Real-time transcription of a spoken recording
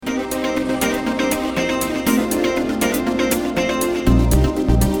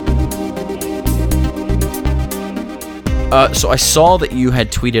So I saw that you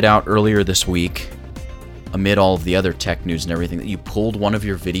had tweeted out earlier this week, amid all of the other tech news and everything, that you pulled one of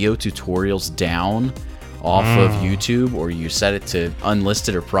your video tutorials down off of YouTube, or you set it to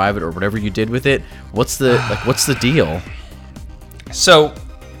unlisted or private or whatever you did with it. What's the deal? So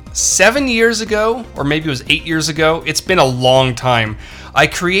 7 years ago, or maybe it was 8 years ago, it's been a long time, I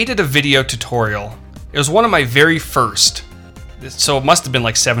created a video tutorial. It was one of my very first, so it must have been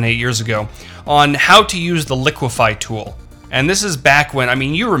like 7-8 years ago, on how to use the Liquify tool. And this is back when, I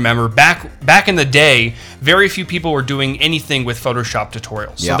mean, you remember, back in the day, very few people were doing anything with Photoshop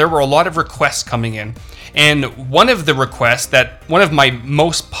tutorials. So there were a lot of requests coming in. And one of my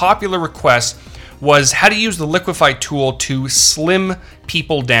most popular requests was how to use the Liquify tool to slim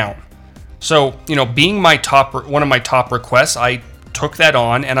people down. So, being one of my top requests, I took that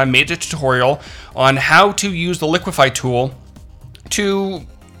on and I made a tutorial on how to use the Liquify tool to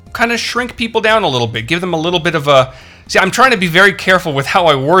kind of shrink people down a little bit, give them a little bit of a... See, I'm trying to be very careful with how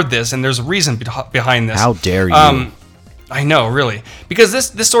I word this, and there's a reason behind this. How dare you? I know, really. Because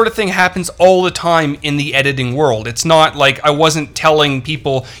this sort of thing happens all the time in the editing world. It's not like I wasn't telling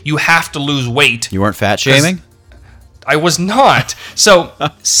people, you have to lose weight. You weren't fat shaming? I was not. So,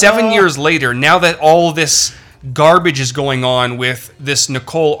 7 years later, now that all this garbage is going on with this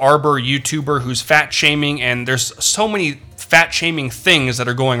Nicole Arbour YouTuber who's fat shaming, and there's so many fat shaming things that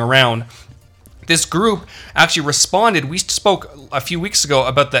are going around, this group actually responded. We spoke a few weeks ago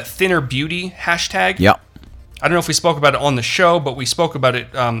about that thinner beauty hashtag. Yep. I don't know if we spoke about it on the show, but we spoke about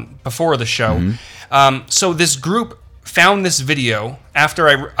it before the show. Mm-hmm. So this group found this video after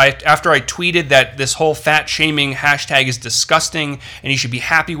I tweeted that this whole fat shaming hashtag is disgusting and you should be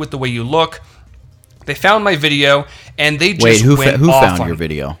happy with the way you look. They found my video and they just who went who off found on your it.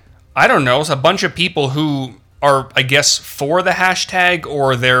 video? I don't know. It's a bunch of people who are, I guess, for the hashtag,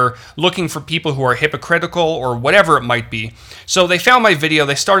 or they're looking for people who are hypocritical or whatever it might be. So they found my video.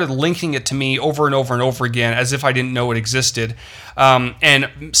 They started linking it to me over and over and over again as if I didn't know it existed. And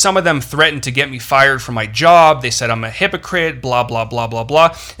some of them threatened to get me fired from my job. They said I'm a hypocrite, blah, blah, blah, blah,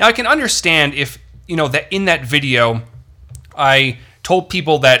 blah. Now, I can understand if, that in that video, I told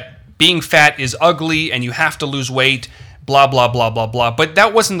people that being fat is ugly and you have to lose weight, blah, blah, blah, blah, blah. But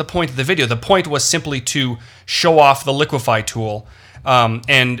that wasn't the point of the video. The point was simply to show off the Liquify tool.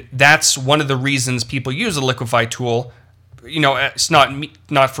 And that's one of the reasons people use the Liquify tool. It's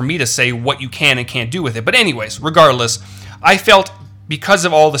not for me to say what you can and can't do with it. But anyways, regardless, I felt because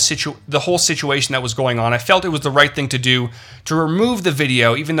of all the whole situation that was going on, I felt it was the right thing to do to remove the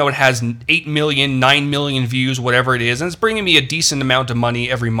video, even though it has 8 million, 9 million views, whatever it is, and it's bringing me a decent amount of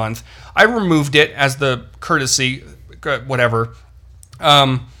money every month. I removed it as the courtesy, whatever.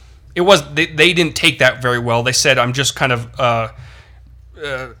 They didn't take that very well. They said I'm just kind of I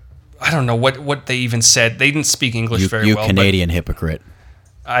don't know what they even said. They didn't speak English very well. You Canadian hypocrite.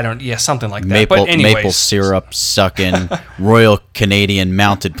 Something like that. But anyways. Maple syrup sucking, Royal Canadian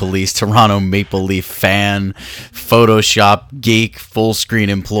Mounted Police, Toronto Maple Leaf fan, Photoshop geek, full screen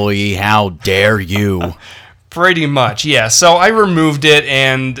employee. How dare you? Pretty much, yeah. So I removed it,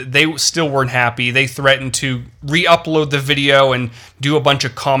 and they still weren't happy. They threatened to re-upload the video and do a bunch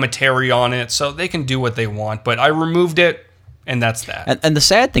of commentary on it, so they can do what they want. But I removed it, and that's that. And the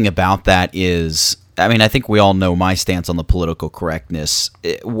sad thing about that is, I mean, I think we all know my stance on the political correctness.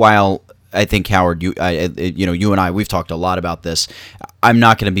 While I think, Howard, you and I, we've talked a lot about this. I'm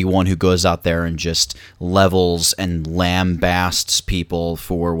not going to be one who goes out there and just levels and lambasts people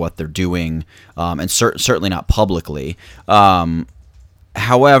for what they're doing, and certainly not publicly. However,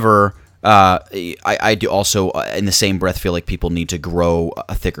 I do also, in the same breath, feel like people need to grow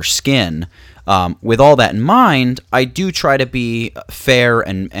a thicker skin. With all that in mind, I do try to be fair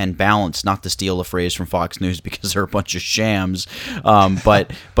and balanced, not to steal a phrase from Fox News because they're a bunch of shams,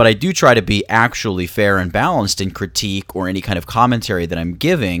 but I do try to be actually fair and balanced in critique or any kind of commentary that I'm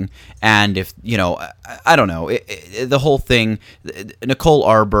giving. And if, I don't know, the whole thing, Nicole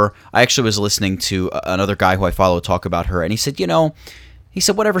Arbour, I actually was listening to another guy who I follow talk about her, and he said,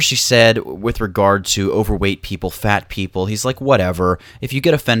 whatever she said with regard to overweight people, fat people, he's like, whatever. If you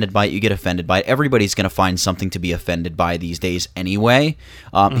get offended by it, you get offended by it. Everybody's going to find something to be offended by these days anyway.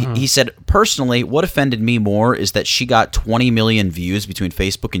 He said, personally, what offended me more is that she got 20 million views between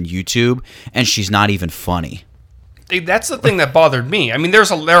Facebook and YouTube, and she's not even funny. That's the thing that bothered me. I mean, there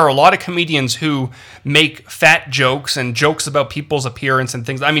are a lot of comedians who make fat jokes and jokes about people's appearance and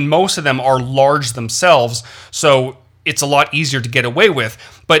things. I mean, most of them are large themselves, so it's a lot easier to get away with.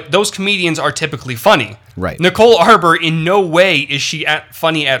 But those comedians are typically funny. Right. Nicole Arbour, in no way is she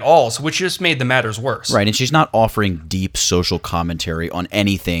funny at all, so which just made the matters worse. Right, and she's not offering deep social commentary on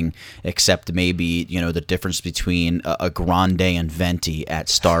anything except maybe, the difference between a grande and venti at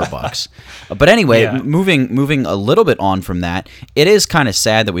Starbucks. But anyway, moving a little bit on from that, it is kind of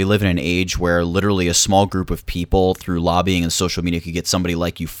sad that we live in an age where literally a small group of people through lobbying and social media could get somebody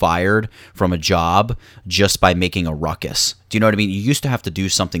like you fired from a job just by making a ruckus. Do you know what I mean? You used to have to do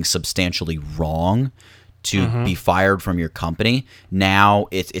something substantially wrong to be fired from your company. Now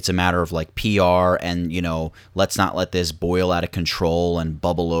it's a matter of like PR and, let's not let this boil out of control and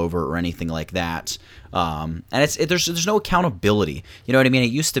bubble over or anything like that. And there's no accountability. You know what I mean?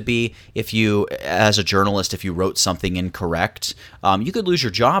 It used to be if you, as a journalist, if you wrote something incorrect, you could lose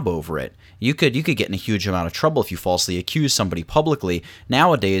your job over it. You could get in a huge amount of trouble if you falsely accuse somebody publicly.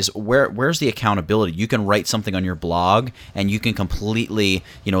 Nowadays, where's the accountability? You can write something on your blog and you can completely,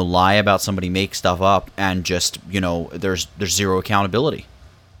 lie about somebody, make stuff up, and just, there's zero accountability.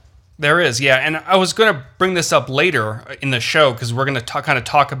 There is, yeah. And I was going to bring this up later in the show because we're going to kind of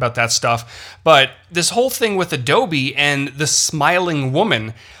talk about that stuff. But this whole thing with Adobe and the smiling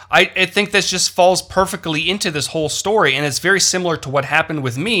woman, I think this just falls perfectly into this whole story. And it's very similar to what happened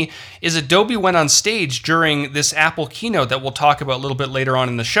with me, is Adobe went on stage during this Apple keynote that we'll talk about a little bit later on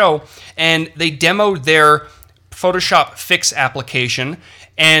in the show. And they demoed their Photoshop Fix application.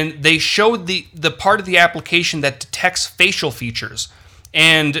 And they showed the part of the application that detects facial features.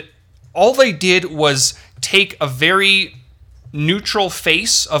 And all they did was take a very neutral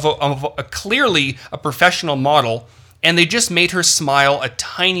face of a clearly a professional model, and they just made her smile a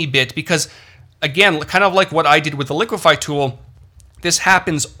tiny bit because, again, kind of like what I did with the Liquify tool, this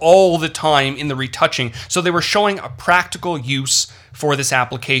happens all the time in the retouching. So they were showing a practical use for this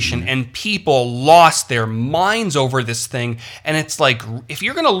application, and people lost their minds over this thing. And it's like, if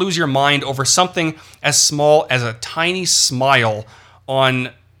you're going to lose your mind over something as small as a tiny smile on...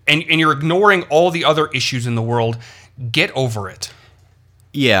 And you're ignoring all the other issues in the world, get over it.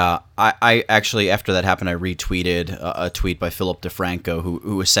 Yeah, I actually, after that happened, I retweeted a tweet by Philip DeFranco,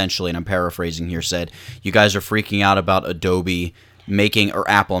 who essentially, and I'm paraphrasing here, said, you guys are freaking out about Adobe making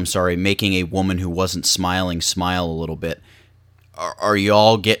a woman who wasn't smiling smile a little bit. Are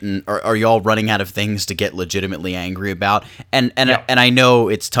y'all running out of things to get legitimately angry about? And I know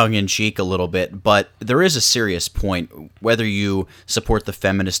it's tongue in cheek a little bit, but there is a serious point. Whether you support the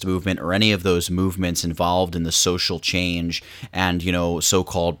feminist movement or any of those movements involved in the social change and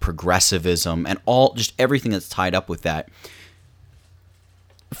so-called progressivism and just everything that's tied up with that.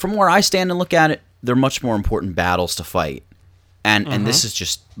 From where I stand and look at it, they're much more important battles to fight. And this is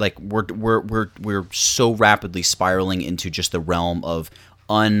just like we're so rapidly spiraling into just the realm of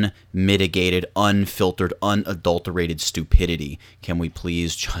unmitigated, unfiltered, unadulterated stupidity. Can we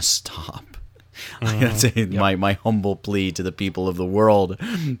please just stop? That's my humble plea to the people of the world,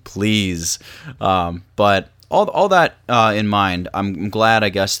 please. But all that in mind, I'm glad. I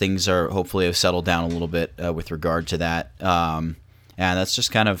guess things are hopefully have settled down a little bit with regard to that. And that's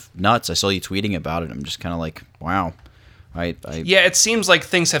just kind of nuts. I saw you tweeting about it. I'm just kind of like, wow. Yeah, it seems like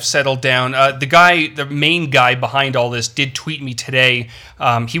things have settled down. The main guy behind all this did tweet me today.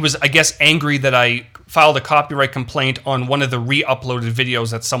 He was, I guess, angry that I filed a copyright complaint on one of the re-uploaded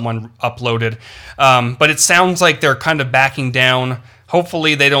videos that someone uploaded. But it sounds like they're kind of backing down.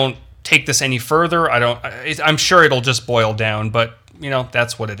 Hopefully they don't take this any further. I'm sure it'll just boil down, but,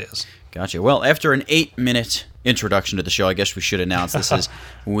 that's what it is. Gotcha. Well, after an 8-minute introduction to the show, I guess we should announce this is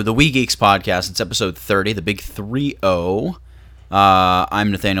the We Geeks podcast. It's episode 30, the big 3-0.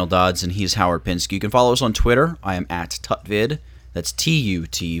 I'm Nathaniel Dodds, and he's Howard Pinsky. You can follow us on Twitter. I am at Tutvid. That's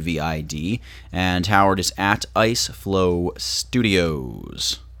TUTVID. And Howard is at Iceflow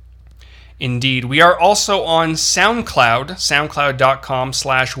Studios. Indeed. We are also on SoundCloud,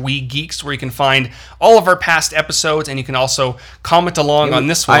 soundcloud.com/WeGeeks, where you can find all of our past episodes, and you can also comment along on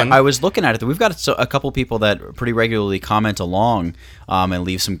this one. I was looking at it. We've got a couple people that pretty regularly comment along and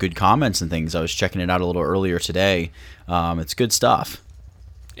leave some good comments and things. I was checking it out a little earlier today. It's good stuff.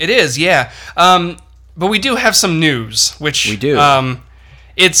 It is, yeah. But we do have some news, which... We do.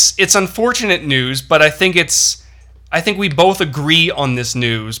 It's unfortunate news, but I think we both agree on this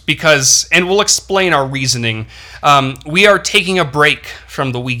news and we'll explain our reasoning. We are taking a break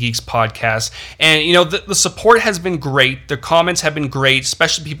from the We Geeks podcast, and the support has been great. The comments have been great,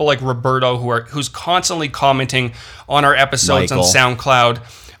 especially people like Roberto who's constantly commenting on our episodes on SoundCloud.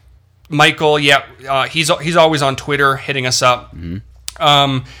 Michael, he's always on Twitter hitting us up.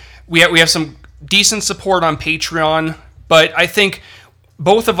 Mm-hmm. We have some decent support on Patreon, but I think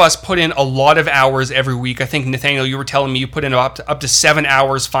both of us put in a lot of hours every week. I think, Nathaniel, you were telling me you put in up to 7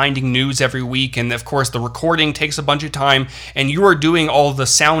 hours finding news every week. And of course, the recording takes a bunch of time. And you are doing all the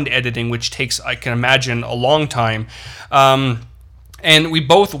sound editing, which takes, I can imagine, a long time. And we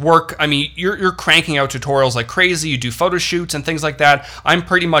both work, I mean, you're cranking out tutorials like crazy. You do photo shoots and things like that. I'm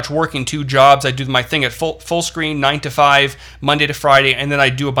pretty much working 2 jobs. I do my thing at full screen, 9 to 5, Monday to Friday. And then I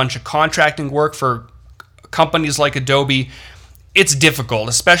do a bunch of contracting work for companies like Adobe. It's difficult,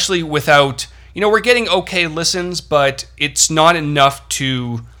 especially without, we're getting okay listens, but it's not enough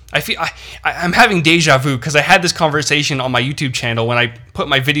to, I'm having deja vu because I had this conversation on my YouTube channel when I put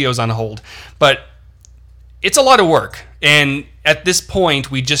my videos on hold, but it's a lot of work. And at this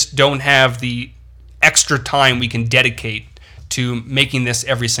point, we just don't have the extra time we can dedicate to making this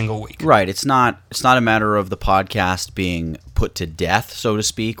every single week. Right. It's not a matter of the podcast being put to death, so to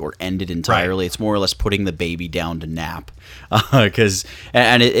speak, or ended entirely. Right. It's more or less putting the baby down to nap. Because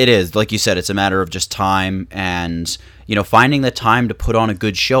it is, like you said, it's a matter of just time and finding the time to put on a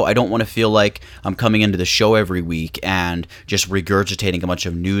good show. I don't want to feel like I'm coming into the show every week and just regurgitating a bunch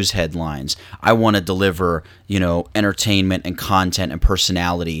of news headlines. I want to deliver, entertainment and content and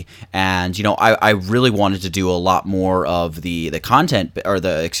personality. And, I really wanted to do a lot more of the content, or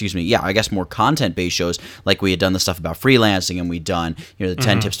more content-based shows, like we had done the stuff about freelancing, and we'd done, the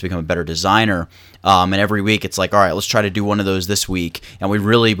 10 tips to become a better designer. And every week it's like, all right, let's try to do one of those this week. And we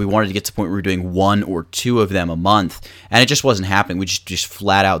wanted to get to the point where we were doing 1 or 2 of them a month. And it just wasn't happening. We just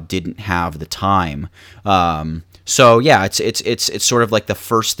flat out didn't have the time. So yeah, it's sort of like the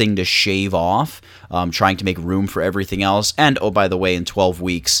first thing to shave off, trying to make room for everything else. And oh, by the way, in 12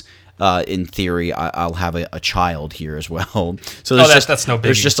 weeks, in theory, I'll have a child here as well. So that's no biggie.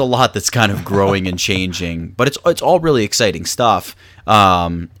 There's just a lot that's kind of growing and changing, but it's all really exciting stuff.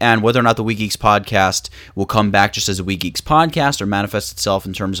 And whether or not the WeGeeks podcast will come back just as a WeGeeks podcast or manifest itself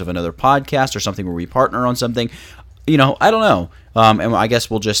in terms of another podcast or something where we partner on something, I don't know. And I guess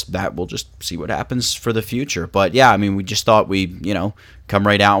we'll just see what happens for the future. But yeah, I mean, we just thought we'd, come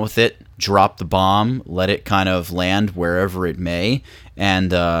right out with it, drop the bomb, let it kind of land wherever it may.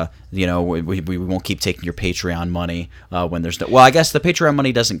 And, we won't keep taking your Patreon money when there's no... Well, I guess the Patreon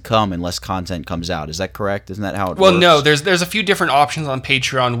money doesn't come unless content comes out. Is that correct? Isn't that how it works? Well, no, there's a few different options on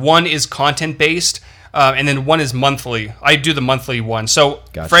Patreon. One is content-based, and then one is monthly. I do the monthly one. So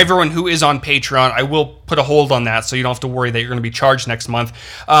gotcha. For everyone who is on Patreon, I will put a hold on that so you don't have to worry that you're going to be charged next month.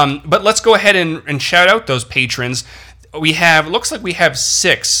 But let's go ahead and shout out those patrons. Looks like we have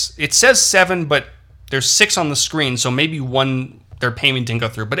 6. It says 7, but there's 6 on the screen, so maybe their payment didn't go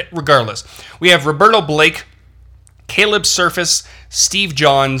through. But regardless, we have Roberto Blake, Caleb Surface, Steve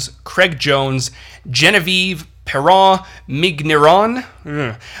Johns, Craig Jones, Genevieve Perron Migneron,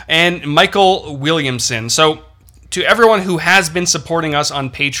 and Michael Williamson. So to everyone who has been supporting us on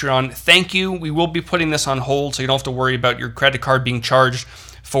Patreon, thank you. We will be putting this on hold so you don't have to worry about your credit card being charged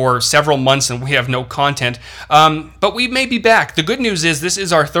for several months and we have no content. But we may be back. The good news is this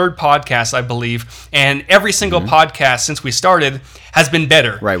is our 3rd podcast, I believe, and every single podcast since we started has been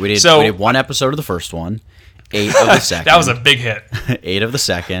better. Right, we did 1 episode of the first one, 8 of the second. That was a big hit. 8 of the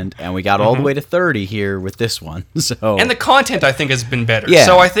second, and we got all the way to 30 here with this one. So, and the content, I think, has been better. Yeah.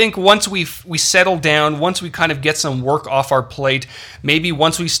 So I think once we settle down, once we kind of get some work off our plate, maybe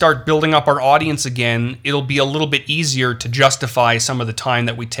once we start building up our audience again, it'll be a little bit easier to justify some of the time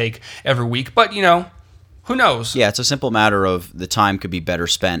that we take every week. But, who knows? Yeah, it's a simple matter of the time could be better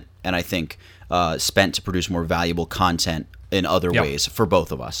spent, and I think spent to produce more valuable content in other ways for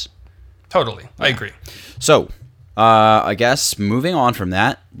both of us. Totally. I agree. So, I guess moving on from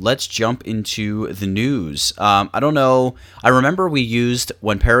that, let's jump into the news. I don't know. I remember we used,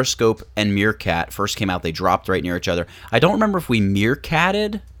 when Periscope and Meerkat first came out, they dropped right near each other. I don't remember if we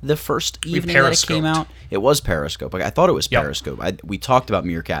Meerkatted the first evening that it came out. It was Periscope. I thought it was Periscope. We talked about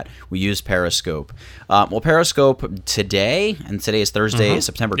Meerkat. We used Periscope. Periscope today, and today is Thursday,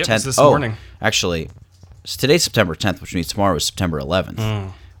 September 10th. This morning. Actually, today's September 10th, which means tomorrow is September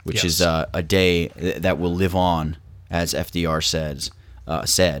 11th. Which is a day that will live on, as FDR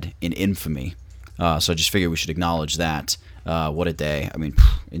said in infamy. So I just figured we should acknowledge that. What a day. I mean,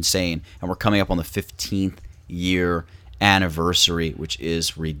 insane. And we're coming up on the 15th year anniversary, which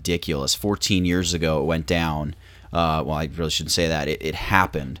is ridiculous. 14 years ago it went down. Well, I really shouldn't say that. It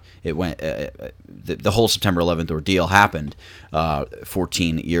happened. It went. The whole September 11th ordeal happened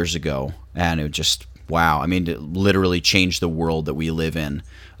 14 years ago. And it just... Wow, I mean, it literally changed the world that we live in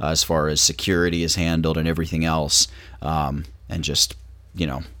as far as security is handled and everything else. And just,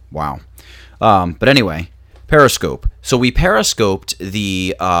 wow. But anyway, Periscope. So we periscoped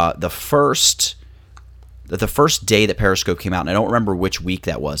the the first day that Periscope came out, and I don't remember which week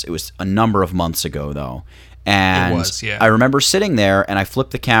that was. It was a number of months ago, though. And it was, yeah. I remember sitting there, and I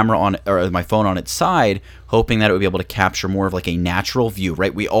flipped the camera on, or my phone on its side, hoping that it would be able to capture more of like a natural view,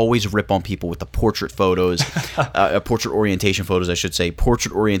 right? We always rip on people with the portrait photos, portrait orientation photos, I should say.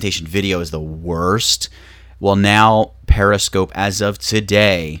 Portrait orientation video is the worst. Well, now Periscope, as of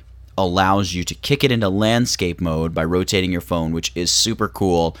today, allows you to kick it into landscape mode by rotating your phone, which is super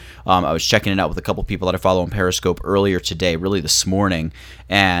cool. I was checking it out with a couple people that I follow on Periscope earlier today, really this morning,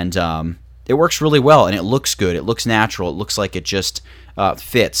 and it works really well, and it looks good. It looks natural. It looks like it just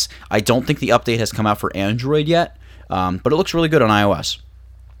fits. I don't think the update has come out for Android yet, but it looks really good on iOS.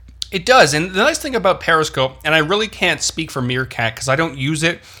 It does, and the nice thing about Periscope, and I really can't speak for Meerkat because I don't use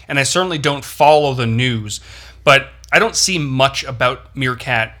it, and I certainly don't follow the news, but I don't see much about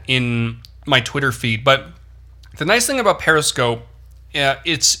Meerkat in my Twitter feed. But the nice thing about Periscope,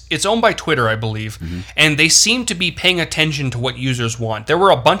 it's owned by Twitter, I believe, and they seem to be paying attention to what users want. There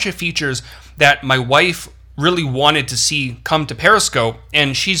were a bunch of features that my wife really wanted to see come to Periscope,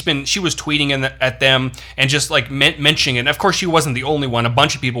 and she was tweeting at them and just like mentioning it. And of course, she wasn't the only one. A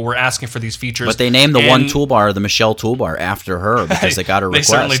bunch of people were asking for these features. But they named the one toolbar the Michelle toolbar after her because they got her request.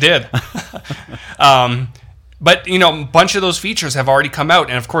 They certainly did. But, a bunch of those features have already come out.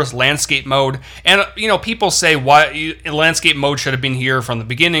 And, of course, landscape mode. And, people say why landscape mode should have been here from the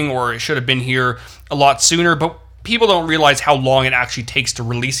beginning or it should have been here a lot sooner. But people don't realize how long it actually takes to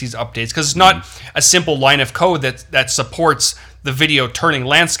release these updates. Because it's not a simple line of code that supports the video turning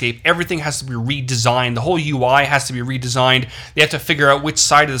landscape. Everything has to be redesigned. The whole UI has to be redesigned. They have to figure out which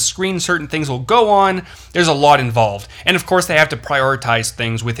side of the screen certain things will go on. There's a lot involved. And, of course, they have to prioritize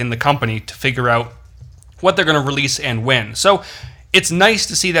things within the company to figure out what they're going to release and when. So it's nice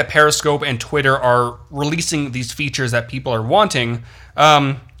to see that Periscope and Twitter are releasing these features that people are wanting.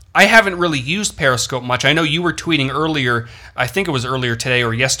 I haven't really used Periscope much. I know you were tweeting earlier, I think it was earlier today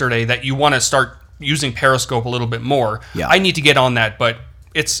or yesterday, that you want to start using Periscope a little bit more. Yeah. I need to get on that, but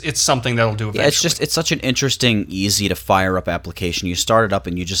it's something that'll do eventually. Yeah, it's such an interesting, easy to fire up application. You start it up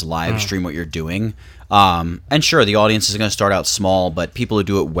and you just live stream what you're doing. And sure, the audience is going to start out small, but people who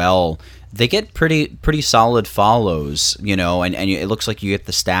do it well, they get pretty solid follows, and it looks like you get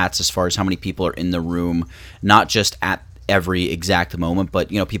the stats as far as how many people are in the room, not just at every exact moment, but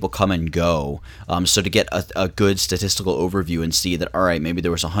people come and go. So to get a good statistical overview and see that, all right, maybe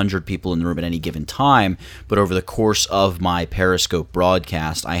there was 100 people in the room at any given time, but over the course of my Periscope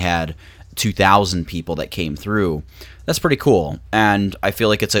broadcast, I had 2,000 people that came through. That's pretty cool, and I feel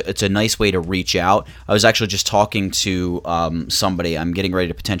like it's a nice way to reach out. I was actually just talking to somebody. I'm getting ready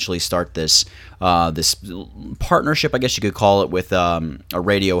to potentially start this partnership, I guess you could call it, with a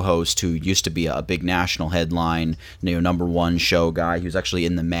radio host who used to be a big national headline, number one show guy. He was actually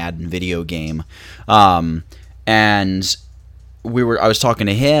in the Madden video game, and I was talking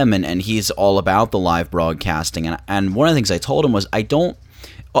to him, and he's all about the live broadcasting, and one of the things I told him was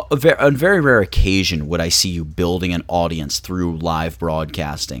on very rare occasion would I see you building an audience through live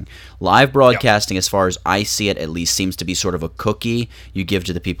broadcasting. Live broadcasting, as far as I see it, at least seems to be sort of a cookie you give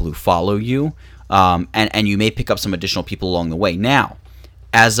to the people who follow you, and you may pick up some additional people along the way. Now,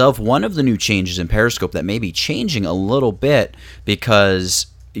 as of one of the new changes in Periscope that may be changing a little bit, because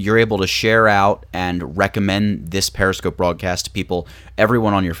you're able to share out and recommend this Periscope broadcast to people,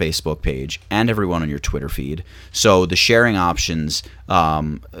 everyone on your Facebook page and everyone on your Twitter feed. So the sharing options,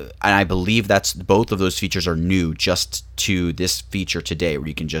 and I believe that's both of those features are new just to this feature today, where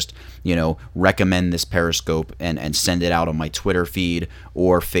you can just, recommend this Periscope and send it out on my Twitter feed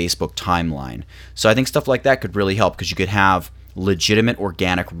or Facebook timeline. So I think stuff like that could really help, because you could have legitimate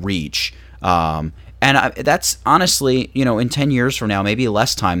organic reach. And that's honestly, in 10 years from now, maybe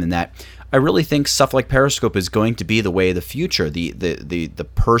less time than that, I really think stuff like Periscope is going to be the way of the future. The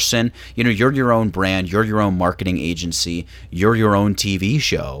person, you're your own brand, you're your own marketing agency, you're your own TV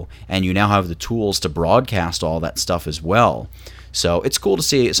show, and you now have the tools to broadcast all that stuff as well. So it's cool to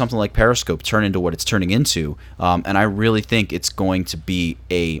see something like Periscope turn into what it's turning into, and I really think it's going to be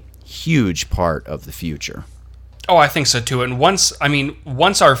a huge part of the future. Oh, I think so too. And once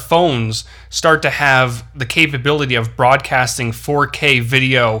our phones start to have the capability of broadcasting 4K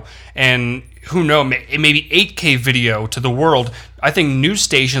video and who knows, maybe 8K video to the world, I think news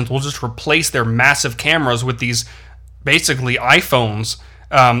stations will just replace their massive cameras with these basically iPhones,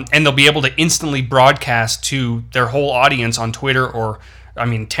 and they'll be able to instantly broadcast to their whole audience on Twitter or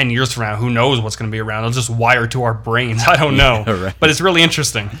 10 years from now, who knows what's going to be around. It'll just wire to our brains. I don't know. Right. But it's really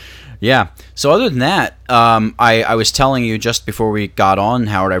interesting. Yeah. So other than that, I was telling you just before we got on,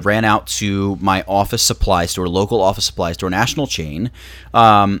 Howard, I ran out to my office supply store, local office supply store, national chain,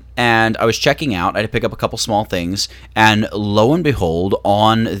 and I was checking out. I had to pick up a couple small things, and lo and behold,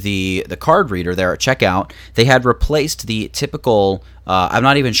 on the card reader there at checkout, they had replaced the typical, I'm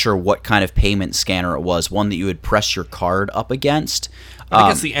not even sure what kind of payment scanner it was, one that you would press your card up against. I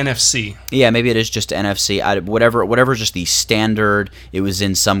think it's the NFC. Yeah, maybe it is just NFC. Whatever, just the standard. It was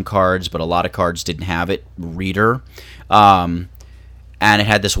in some cards, but a lot of cards didn't have it. Reader, and it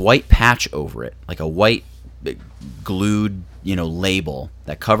had this white patch over it, like a white glued, label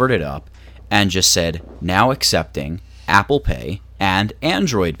that covered it up, and just said now accepting Apple Pay and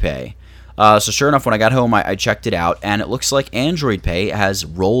Android Pay. So sure enough, when I got home, I checked it out, and it looks like Android Pay has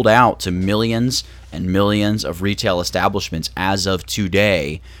rolled out to millions and millions of retail establishments as of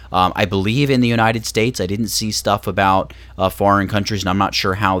today. I believe in the United States. I didn't see stuff about foreign countries, and I'm not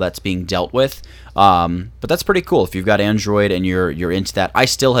sure how that's being dealt with. But that's pretty cool if you've got Android and you're into that. I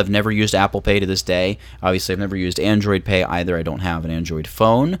still have never used Apple Pay to this day. Obviously, I've never used Android Pay either. I don't have an Android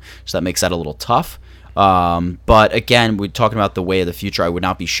phone, so that makes that a little tough. But again, we're talking about the way of the future. I would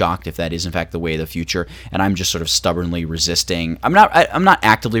not be shocked if that is in fact the way of the future, and I'm just sort of stubbornly resisting. I'm not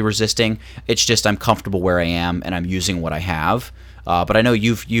actively resisting. It's just I'm comfortable where I am and I'm using what I have. But I know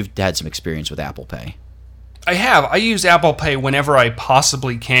you've had some experience with Apple Pay. I have. I use Apple Pay whenever I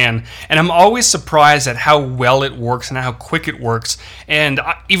possibly can, and I'm always surprised at how well it works and how quick it works. And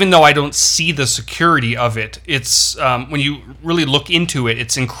even though I don't see the security of it, it's when you really look into it,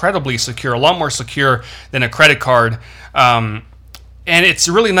 it's incredibly secure, a lot more secure than a credit card. And it's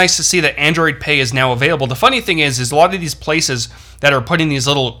really nice to see that Android Pay is now available. The funny thing is a lot of these places that are putting these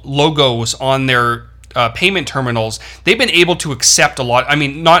little logos on their payment terminals, they've been able to accept a lot. I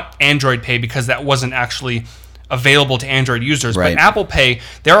mean, not Android Pay because that wasn't actually available to Android users, right. But Apple Pay,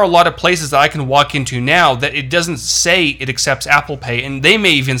 there are a lot of places that I can walk into now that it doesn't say it accepts Apple Pay, and they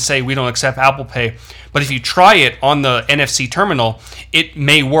may even say we don't accept Apple Pay. But if you try it on the NFC terminal, it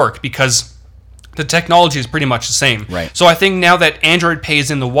may work because the technology is pretty much the same. Right. So I think now that Android Pay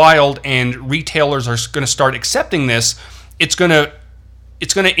is in the wild and retailers are going to start accepting this, it's going to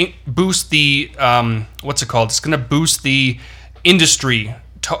boost the what's it called? It's going to boost the industry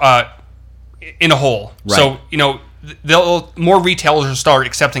in a whole. Right. So more retailers will start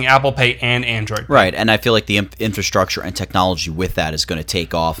accepting Apple Pay and Android Pay. Right, and I feel like the infrastructure and technology with that is going to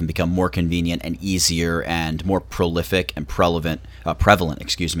take off and become more convenient and easier and more prolific and prevalent.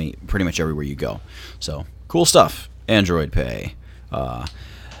 Pretty much everywhere you go. So cool stuff. Android Pay.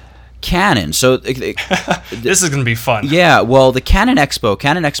 Canon. So this is going to be fun. Yeah, well, the Canon Expo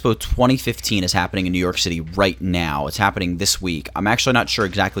 2015 is happening in New York City right now. It's happening this week. I'm actually not sure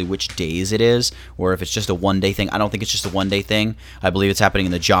exactly which days it is or if it's just a one-day thing. I don't think it's just a one-day thing. I believe it's happening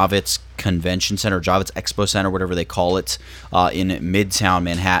in the Javits Convention Center, Javits Expo Center, whatever they call it, in Midtown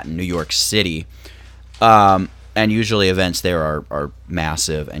Manhattan, New York City. And usually events there are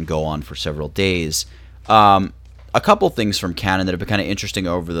massive and go on for several days. A couple things from Canon that have been kind of interesting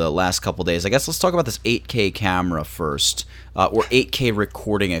over the last couple days. I guess let's talk about this 8K camera first, or 8K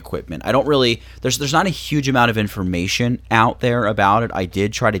recording equipment. I don't really, there's not a huge amount of information out there about it. I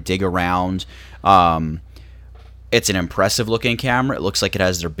did try to dig around. It's an impressive looking camera. It looks like it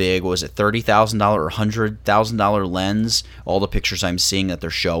has their big, what was it, $30,000 or $100,000 lens. All the pictures I'm seeing that they're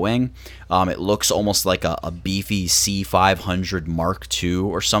showing. It looks almost like a beefy C500 Mark II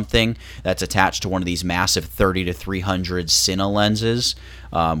or something that's attached to one of these massive 30 to 300 Cine lenses,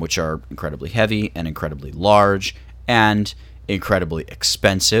 which are incredibly heavy and incredibly large and incredibly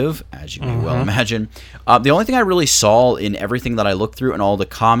expensive, as you may well imagine. The only thing I really saw in everything that I looked through and all the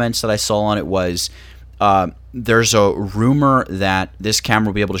comments that I saw on it was there's a rumor that this camera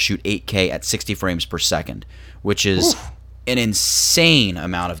will be able to shoot 8K at 60 frames per second, which is an insane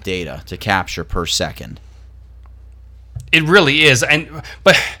amount of data to capture per second. It really is.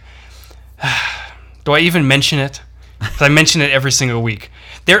 But do I even mention it? Because I mention it every single week.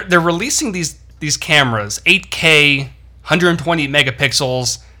 They're releasing these cameras, 8K, 120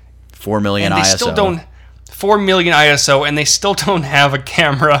 megapixels, 4 million and they ISO. still don't 4 million ISO, and they still don't have a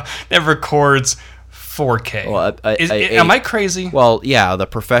camera that records 4K. Well, am I crazy? Well, yeah, the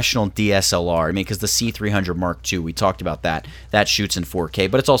professional DSLR. I mean, because the C300 Mark II, we talked about that. That shoots in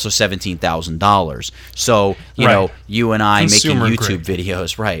 4K, but it's also $17,000. So you know, you and I Consumer making YouTube grade.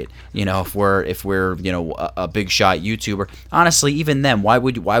 videos, right? You know, if we're a big shot YouTuber, honestly, even then, why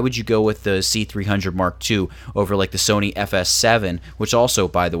would you go with the C300 Mark II over like the Sony FS7, which also,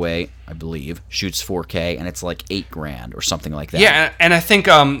 by the way, I believe shoots 4K and it's like $8,000 or something like that. Yeah, and I think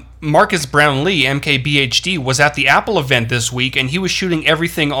Marcus Brownlee, MKBHD, was at the Apple event this week, and he was shooting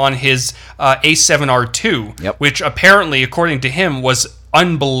everything on his A7R2, which apparently, according to him, was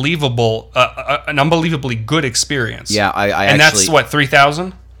unbelievable, an unbelievably good experience. Yeah, I and actually, that's what,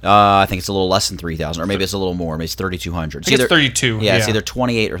 3,000? I think it's a little less than 3,000, or maybe it's a little more. Maybe it's 3,200. I think it's 32. Yeah, it's either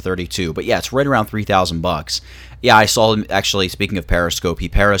 28 or 32. But yeah, it's right around $3,000. Yeah, I saw him actually. Speaking of Periscope, he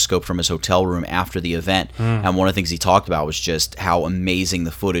periscoped from his hotel room after the event, and one of the things he talked about was just how amazing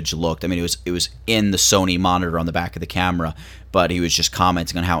the footage looked. I mean, it was in the Sony monitor on the back of the camera, but he was just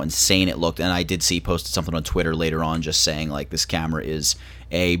commenting on how insane it looked. And I did see he posted something on Twitter later on, just saying like this camera is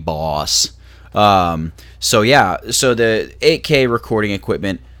a boss. So yeah, so the 8K recording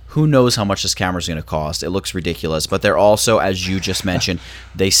equipment. Who knows how much this camera is going to cost? It looks ridiculous, but they're also, as you just mentioned,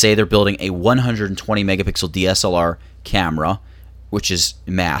 they say they're building a 120 megapixel DSLR camera, which is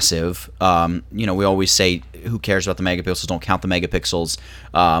massive. We always say, who cares about the megapixels? Don't count the megapixels.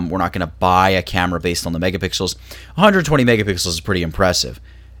 We're not going to buy a camera based on the megapixels. 120 megapixels is pretty impressive.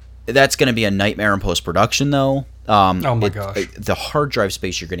 That's going to be a nightmare in post-production, though. Oh my gosh. The hard drive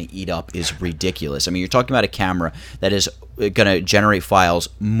space you're going to eat up is ridiculous. I mean, you're talking about a camera that is going to generate files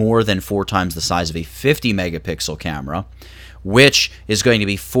more than 4 times the size of a 50 megapixel camera, which is going to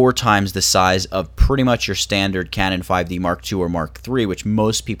be 4 times the size of pretty much your standard Canon 5D Mark II or Mark III, which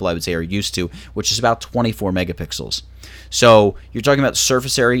most people I would say are used to, which is about 24 megapixels. So you're talking about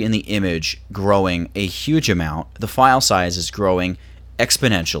surface area in the image growing a huge amount. The file size is growing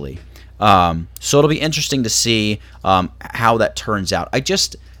exponentially. So it'll be interesting to see how that turns out.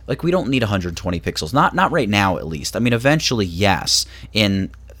 We don't need 120 pixels. Not right now, at least. I mean, eventually, yes,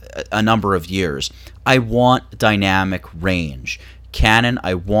 in a number of years. I want dynamic range. Canon,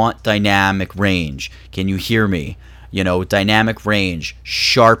 I want dynamic range. Can you hear me? Dynamic range,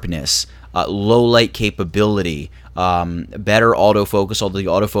 sharpness, low light capability, better autofocus, although the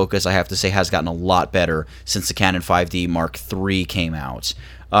autofocus, I have to say, has gotten a lot better since the Canon 5D Mark III came out.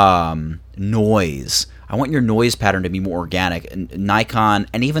 Noise. I want your noise pattern to be more organic. And Nikon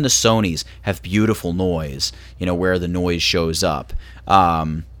and even the Sonys have beautiful noise, where the noise shows up.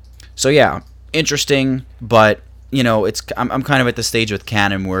 So yeah, interesting, but I'm kind of at the stage with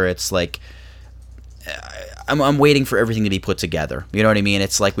Canon where it's like I'm waiting for everything to be put together. You know what I mean?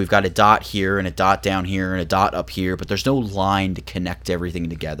 It's like we've got a dot here and a dot down here and a dot up here, but there's no line to connect everything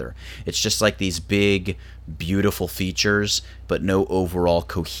together. It's just like these big, beautiful features, but no overall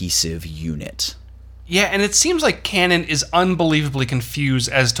cohesive unit. Yeah, and it seems like Canon is unbelievably confused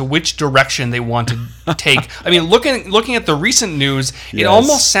as to which direction they want to take. I mean, looking at the recent news, it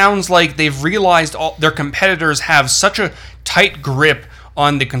almost sounds like they've realized their competitors have such a tight grip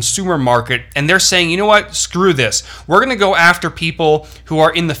on the consumer market, and they're saying, you know what, screw this. We're going to go after people who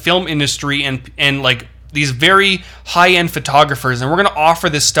are in the film industry and like these very high-end photographers, and we're going to offer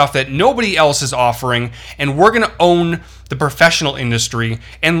this stuff that nobody else is offering, and we're going to own the professional industry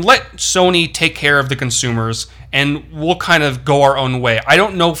and let Sony take care of the consumers, and we'll kind of go our own way. I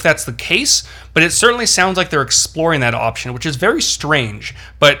don't know if that's the case, but it certainly sounds like they're exploring that option, which is very strange,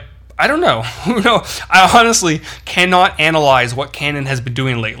 but I don't know. I honestly cannot analyze what Canon has been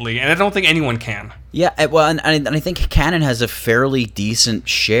doing lately, and I don't think anyone can. Yeah, well, and I think Canon has a fairly decent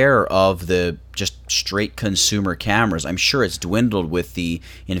share of the just straight consumer cameras. I'm sure it's dwindled with the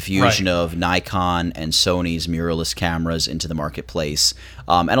infusion of Nikon and Sony's mirrorless cameras into the marketplace.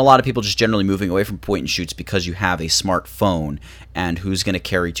 And a lot of people just generally moving away from point and shoots because you have a smartphone, and who's going to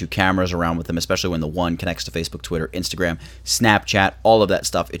carry 2 cameras around with them, especially when the one connects to Facebook, Twitter, Instagram, Snapchat, all of that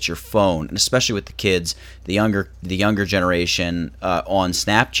stuff. It's your phone, and especially with the kids, the younger generation on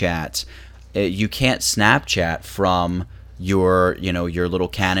Snapchat. You can't Snapchat from your little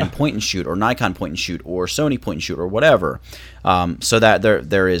Canon point and shoot or Nikon point and shoot or Sony point and shoot or whatever. So that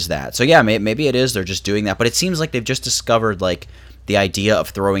there is that. So yeah, maybe it is they're just doing that, but it seems like they've just discovered like the idea of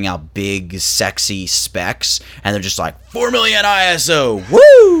throwing out big, sexy specs, and they're just like 4 million ISO,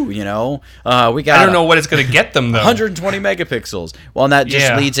 woo! We got. I don't know what it's going to get them though. 120 megapixels. Well, and that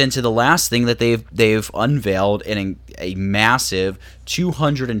just leads into the last thing that they've unveiled in a massive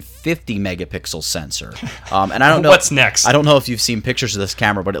 250 megapixel sensor. And I don't know what's next. I don't know if you've seen pictures of this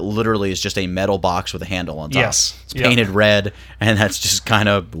camera, but it literally is just a metal box with a handle on top. Yes, it's painted red, and that's just kind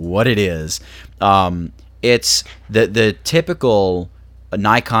of what it is. It's the typical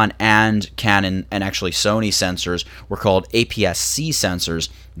Nikon and Canon and actually Sony sensors were called APS-C sensors.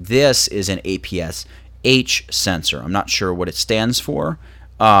 This is an APS-H sensor. I'm not sure what it stands for.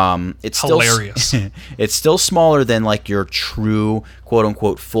 It's hilarious. It's still smaller than like your true quote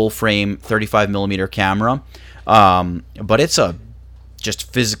unquote full frame 35 millimeter camera, but it's a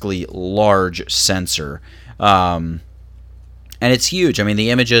just physically large sensor. And it's huge. I mean, the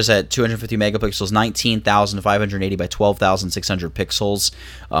images at 250 megapixels, 19,580 by 12,600 pixels,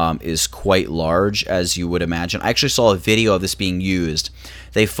 is quite large, as you would imagine. I actually saw a video of this being used.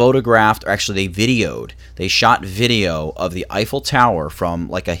 They photographed, or actually they videoed, they shot video of the Eiffel Tower from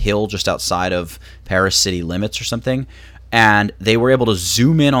like a hill just outside of Paris city limits or something. And they were able to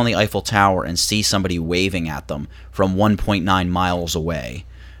zoom in on the Eiffel Tower and see somebody waving at them from 1.9 miles away.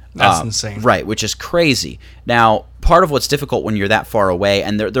 That's insane. Right, which is crazy. Now, part of what's difficult when you're that far away,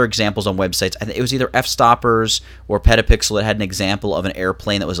 and there are examples on websites, I think it was either F-Stoppers or Petapixel that had an example of an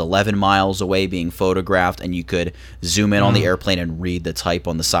airplane that was 11 miles away being photographed, and you could zoom in on the airplane and read the type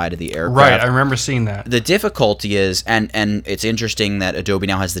on the side of the aircraft. Right, I remember seeing that. The difficulty is, and it's interesting that Adobe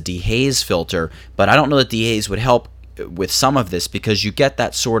now has the dehaze filter, but I don't know that dehaze would help with some of this, because you get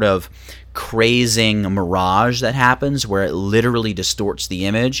that sort of crazing mirage that happens where it literally distorts the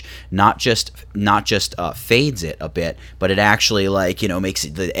image, not just fades it a bit, but it actually, like, makes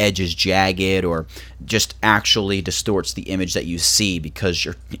it, the edges jagged, or just actually distorts the image that you see because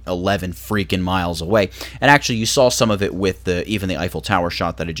you're 11 freaking miles away. And actually you saw some of it with even the Eiffel Tower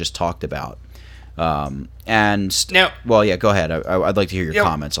shot that I just talked about. And now, well, yeah, go ahead. I'd like to hear your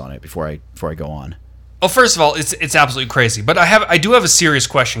comments on it before I go on. Well, first of all, it's absolutely crazy. But I do have a serious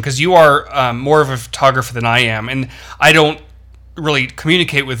question, because you are more of a photographer than I am, and I don't really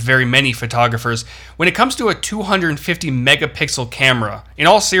communicate with very many photographers. When it comes to a 250 megapixel camera, in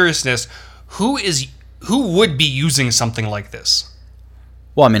all seriousness, who would be using something like this?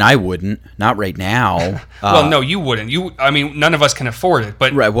 Well, I mean, I wouldn't. Not right now. Well, no, you wouldn't. None of us can afford it.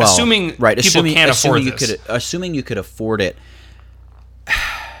 But right, well, assuming people can't afford this. Assuming you could afford it.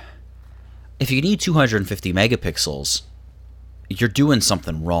 If you need 250 megapixels, you're doing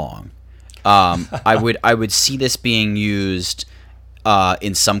something wrong. I would see this being used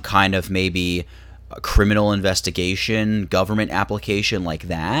in some kind of maybe a criminal investigation, government application like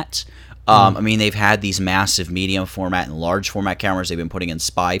that. I mean, they've had these massive medium format and large format cameras they've been putting in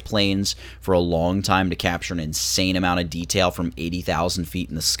spy planes for a long time to capture an insane amount of detail from 80,000 feet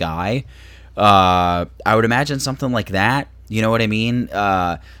in the sky. I would imagine something like that. You know what I mean?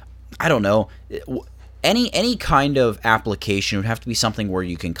 I don't know. Any kind of application would have to be something where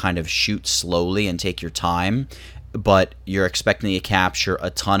you can kind of shoot slowly and take your time, but you're expecting to capture a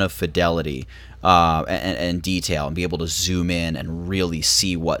ton of fidelity and detail and be able to zoom in and really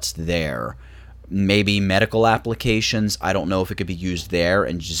see what's there. Maybe medical applications, I don't know if it could be used there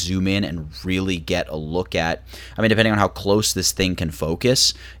and just zoom in and really get a look at, I mean, depending on how close this thing can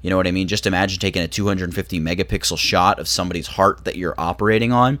focus, you know what I mean? Just imagine taking a 250 megapixel shot of somebody's heart that you're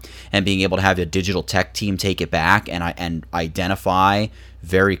operating on and being able to have a digital tech team take it back and identify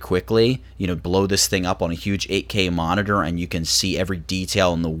very quickly, blow this thing up on a huge 8K monitor and you can see every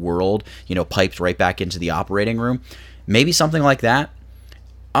detail in the world, piped right back into the operating room. Maybe something like that.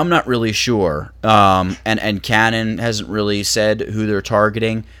 I'm not really sure, and Canon hasn't really said who they're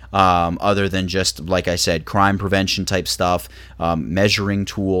targeting, other than just, like I said, crime prevention type stuff, measuring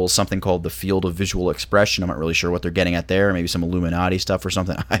tools, something called the field of visual expression. I'm not really sure what they're getting at there, maybe some Illuminati stuff or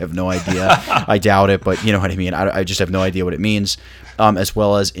something. I have no idea. I doubt it, but you know what I mean. I just have no idea what it means, as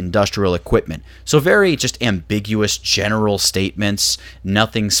well as industrial equipment. So very just ambiguous general statements,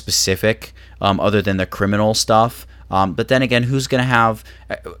 nothing specific, other than the criminal stuff. But then again, who's going to have...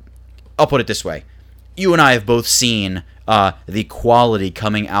 I'll put it this way. You and I have both seen the quality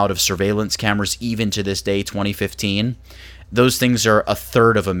coming out of surveillance cameras even to this day, 2015. Those things are a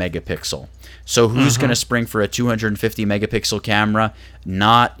third of a megapixel. So who's going to spring for a 250 megapixel camera?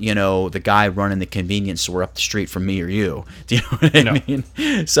 Not, the guy running the convenience store up the street from me or you. Do you know what I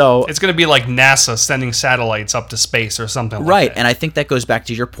mean? So it's going to be like NASA sending satellites up to space or something like that. Right, and I think that goes back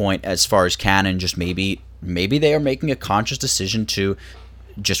to your point as far as Canon just maybe they are making a conscious decision to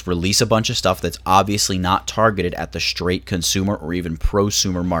just release a bunch of stuff that's obviously not targeted at the straight consumer or even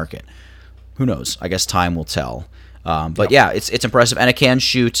prosumer market. Who knows? I guess time will tell. But yeah, it's impressive, and it can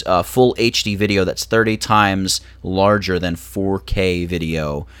shoot full HD video that's 30 times larger than 4K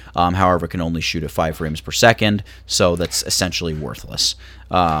video. However, it can only shoot at 5 frames per second, so that's essentially worthless.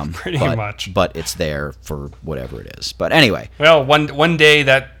 Pretty much. But it's there for whatever it is. But anyway. Well, one day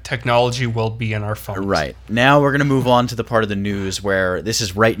that technology will be in our phones. Right. Now we're going to move on to the part of the news where this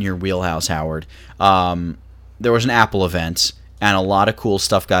is right in your wheelhouse, Howard. There was an Apple event, and a lot of cool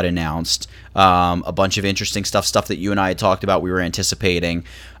stuff got announced. A bunch of interesting stuff that you and I had talked about, we were anticipating.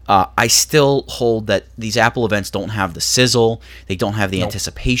 I still hold that these Apple events don't have the sizzle. They don't have the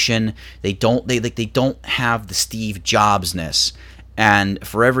anticipation. They don't have the Steve Jobs-ness. And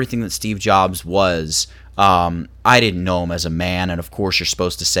for everything that Steve Jobs was, I didn't know him as a man, and of course you're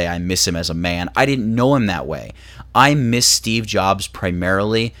supposed to say I miss him as a man. I didn't know him that way. I miss Steve Jobs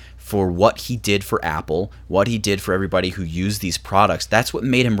primarily for what he did for Apple, what he did for everybody who used these products. That's what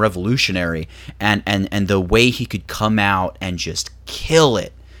made him revolutionary, and the way he could come out and just kill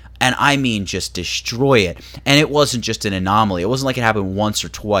it. And I mean just destroy it. And it wasn't just an anomaly. It wasn't like it happened once or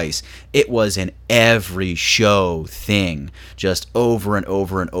twice. It was an every show thing, just over and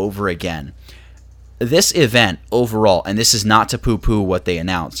over and over again. This event overall, and this is not to poo-poo what they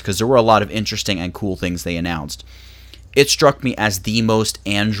announced, because there were a lot of interesting and cool things they announced, it struck me as the most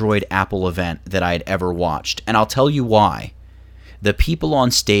Android Apple event that I had ever watched. And I'll tell you why. The people on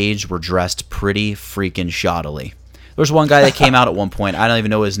stage were dressed pretty freaking shoddily. There was one guy that came out at one point, I don't even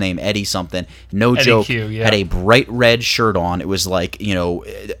know his name, Eddie something, no Eddie joke, Q, yeah. had a bright red shirt on. It was like,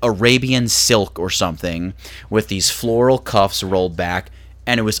 Arabian silk or something, with these floral cuffs rolled back,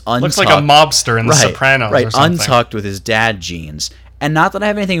 and it was untucked. Looks like a mobster in The Sopranos or something. Untucked with his dad jeans. And not that I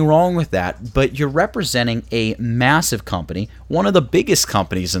have anything wrong with that, but you're representing a massive company, one of the biggest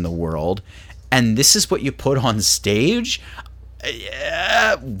companies in the world, and this is what you put on stage?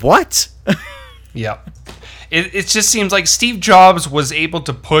 What? Yeah. It just seems like Steve Jobs was able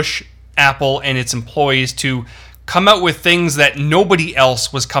to push Apple and its employees to come out with things that nobody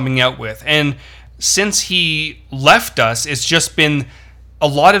else was coming out with. And since he left us, it's just been a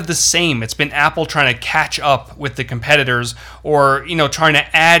lot of the same. It's been Apple trying to catch up with the competitors, or trying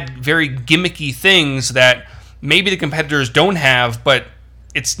to add very gimmicky things that maybe the competitors don't have, but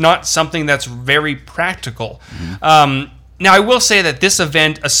it's not something that's very practical. Mm-hmm. Now, I will say that this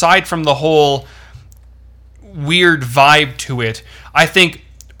event, aside from the whole weird vibe to it, I think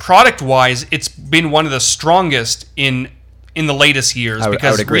product-wise, it's been one of the strongest in the latest years.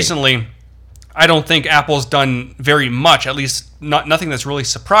 Because recently, I don't think Apple's done very much, at least nothing that's really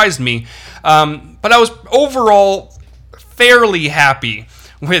surprised me. But I was overall fairly happy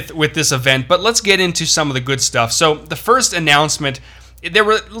with this event. But let's get into some of the good stuff. So the first announcement, there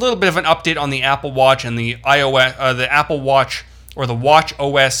were a little bit of an update on the Apple Watch and the iOS, the Apple Watch or the Watch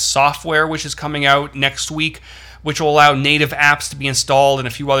OS software, which is coming out next week, which will allow native apps to be installed and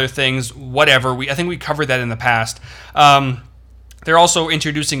a few other things. Whatever, I think we covered that in the past. They're also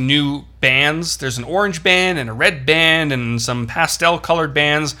introducing new bands. There's an orange band and a red band and some pastel-colored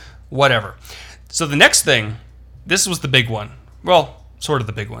bands, whatever. So the next thing, this was the big one. Well, sort of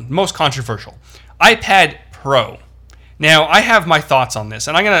the big one. Most controversial. iPad Pro. Now, I have my thoughts on this,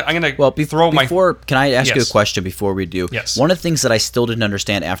 and I'm gonna throw my... Can I ask you a question before we do? Yes. One of the things that I still didn't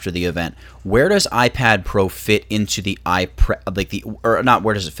understand after the event, where does iPad Pro fit into the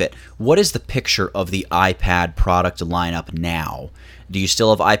where does it fit? What is the picture of the iPad product lineup now? Do you still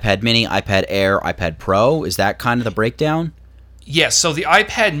have iPad Mini, iPad Air, iPad Pro? Is that kind of the breakdown? Yes, so the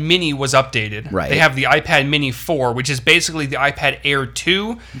iPad Mini was updated. Right. They have the iPad Mini 4, which is basically the iPad Air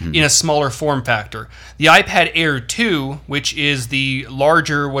 2 in a smaller form factor. The iPad Air 2, which is the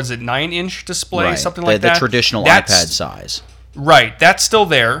larger, 9-inch display, right. Something like that? The traditional iPad size. Right, that's still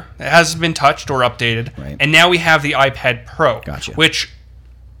there. It hasn't been touched or updated. Right. And now we have the iPad Pro. Gotcha. Which,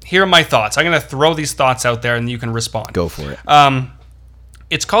 here are my thoughts. I'm going to throw these thoughts out there and you can respond. Go for it.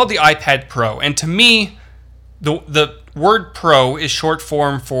 It's called the iPad Pro, and to me, the word pro is short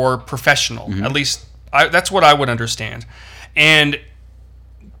form for professional. Mm-hmm. At least that's what I would understand. And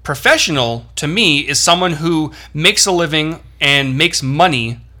professional, to me, is someone who makes a living and makes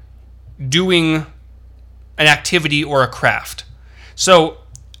money doing an activity or a craft. So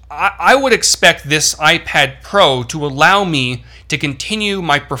I would expect this iPad Pro to allow me to continue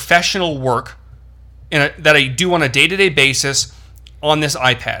my professional work that I do on a day-to-day basis on this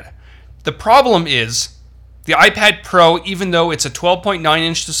iPad. The problem is the iPad Pro, even though it's a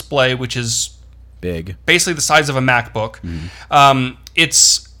 12.9-inch display, which is big, basically the size of a MacBook,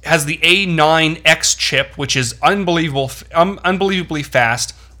 it's has the A9X chip, which is unbelievably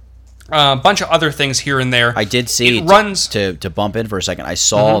fast. A bunch of other things here and there. I did see, it runs to bump in for a second, I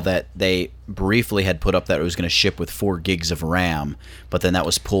saw that they briefly had put up that it was going to ship with 4 gigs of RAM, but then that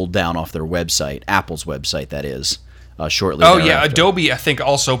was pulled down off their website, Apple's website, that is. Shortly thereafter. Yeah, Adobe, I think,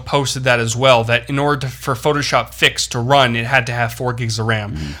 also posted that as well, that in order for Photoshop Fix to run, it had to have 4 gigs of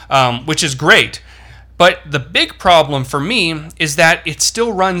RAM, which is great. But the big problem for me is that it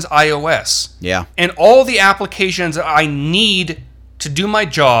still runs iOS. Yeah. And all the applications that I need to do my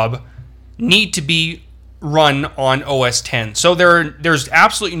job need to be run on OS X. So there's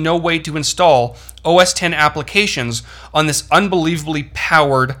absolutely no way to install OS X applications on this unbelievably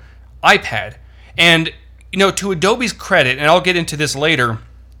powered iPad. And to Adobe's credit, and I'll get into this later,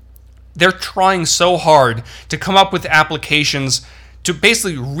 they're trying so hard to come up with applications to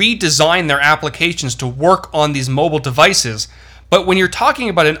basically redesign their applications to work on these mobile devices. But when you're talking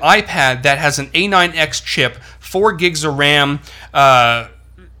about an iPad that has an A9X chip, 4 gigs of RAM,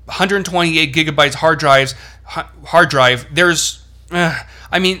 128 gigabytes hard drive, there's,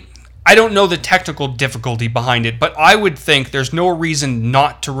 I don't know the technical difficulty behind it, but I would think there's no reason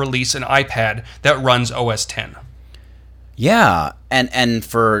not to release an iPad that runs OS X. Yeah, and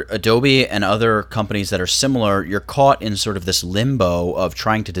for Adobe and other companies that are similar, you're caught in sort of this limbo of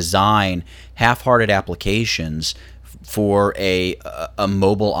trying to design half-hearted applications for a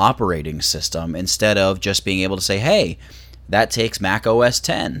mobile operating system instead of just being able to say, hey, that takes Mac OS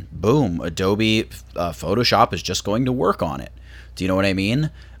X. Boom, Adobe Photoshop is just going to work on it. Do you know what I mean?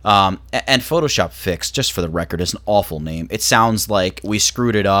 And Photoshop Fix, just for the record, is an awful name. It sounds like we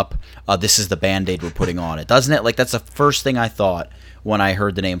screwed it up. This is the Band-Aid we're putting on it, doesn't it? Like, that's the first thing I thought when I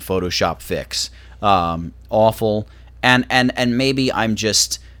heard the name Photoshop Fix. Awful. And maybe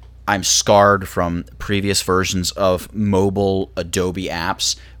I'm scarred from previous versions of mobile Adobe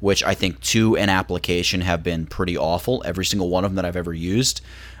apps, which I think to an application have been pretty awful, every single one of them that I've ever used.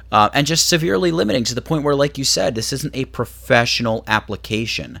 And just severely limiting to the point where, like you said, this isn't a professional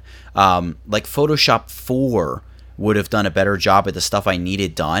application. Like Photoshop 4 would have done a better job at the stuff I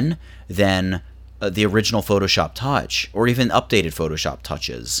needed done than the original Photoshop Touch or even updated Photoshop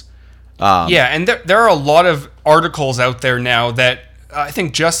Touches. Yeah, and there are a lot of articles out there now that I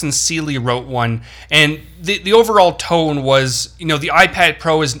think Justin Seeley wrote one, and the overall tone was, the iPad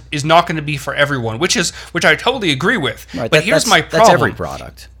Pro is not going to be for everyone, which I totally agree with. Right, but here's my problem. That's every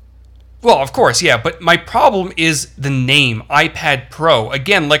product. Well, of course, yeah, but my problem is the name, iPad Pro.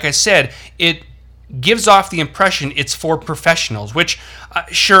 Again, like I said, it gives off the impression it's for professionals, which,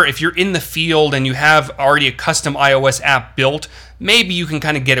 sure, if you're in the field and you have already a custom iOS app built, maybe you can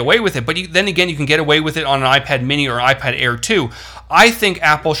kind of get away with it. But then again, you can get away with it on an iPad mini or iPad Air 2. I think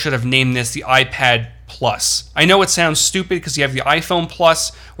Apple should have named this the iPad Plus. I know it sounds stupid because you have the iPhone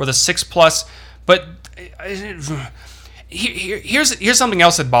Plus or the 6 Plus, but here's something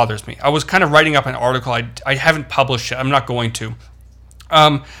else that bothers me. I was kind of writing up an article. I haven't published it. I'm not going to.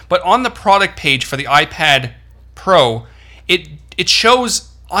 But on the product page for the iPad Pro, it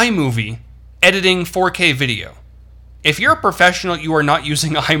shows iMovie editing 4K video. If you're a professional, you are not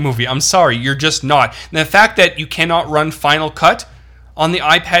using iMovie. I'm sorry, you're just not. And the fact that you cannot run Final Cut on the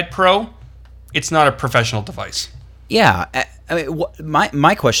iPad Pro, it's not a professional device. Yeah, I mean,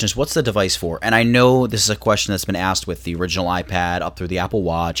 my question is, what's the device for? And I know this is a question that's been asked with the original iPad up through the Apple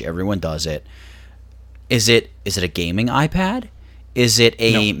Watch. Everyone does it. Is it a gaming iPad? Is it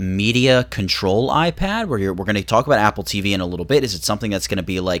a media control iPad where we're going to talk about Apple TV in a little bit? Is it something that's going to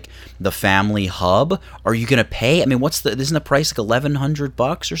be like the family hub? Are you going to pay? I mean, isn't the price like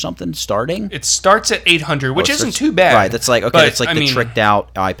 $1,100 or something starting? It starts at $800, which isn't too bad. Right. That's like, okay, but, it's like the tricked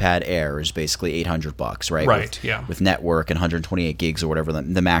out iPad Air is basically $800, right? Right. Yeah. With network and 128 gigs or whatever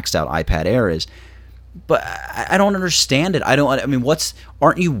the maxed out iPad Air is. But I don't understand it.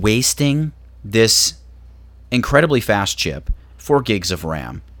 Aren't you wasting this incredibly fast chip? 4 gigs of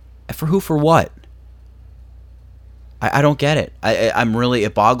RAM. For who, for what? I don't get it.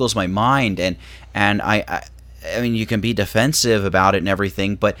 It boggles my mind, and I mean, you can be defensive about it and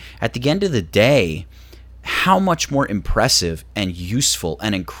everything, but at the end of the day, how much more impressive and useful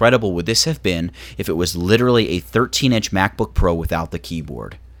and incredible would this have been if it was literally a 13-inch MacBook Pro without the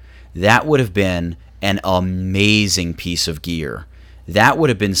keyboard? That would have been an amazing piece of gear. That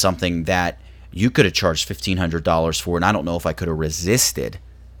would have been something that you could have charged $1,500 for, and I don't know if I could have resisted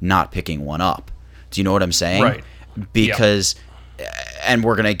not picking one up. Do you know what I'm saying? Right. Because, and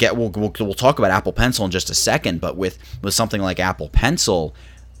we're gonna we'll talk about Apple Pencil in just a second, but with something like Apple Pencil,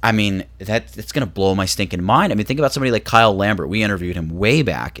 I mean, it's gonna blow my stinking mind. I mean, think about somebody like Kyle Lambert. We interviewed him way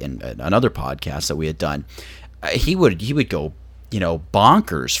back in another podcast that we had done. He would go,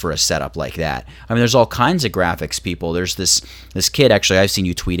 bonkers for a setup like that. I mean, there's all kinds of graphics people. There's this kid, actually, I've seen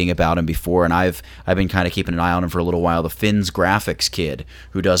you tweeting about him before, and I've been kind of keeping an eye on him for a little while, the Finn's Graphics kid,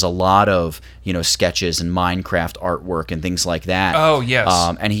 who does a lot of, sketches and Minecraft artwork and things like that. Oh,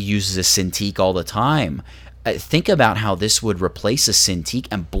 yes. And he uses a Cintiq all the time. Think about how this would replace a Cintiq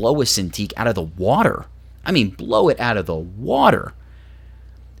and blow a Cintiq out of the water. I mean, blow it out of the water.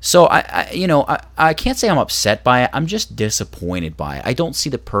 So I can't say I'm upset by it. I'm just disappointed by it. I don't see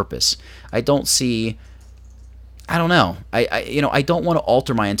the purpose. I don't know. I don't want to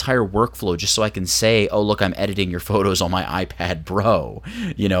alter my entire workflow just so I can say, oh, look, I'm editing your photos on my iPad Pro,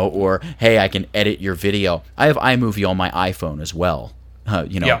 or hey, I can edit your video. I have iMovie on my iPhone as well,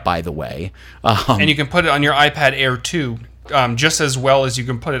 by the way. And you can put it on your iPad Air 2 just as well as you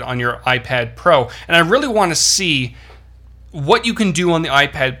can put it on your iPad Pro. And I really want to see what you can do on the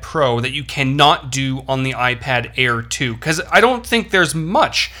iPad Pro that you cannot do on the iPad Air 2, because I don't think there's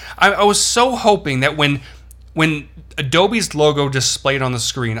much. I was so hoping that when Adobe's logo displayed on the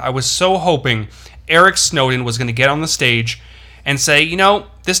screen, I was so hoping Eric Snowden was going to get on the stage and say,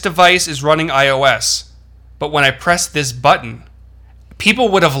 this device is running iOS, but when I press this button, people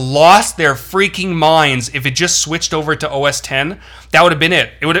would have lost their freaking minds if it just switched over to OS 10. That would have been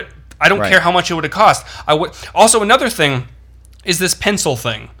it. I don't care how much it would have cost. Also, another thing is this pencil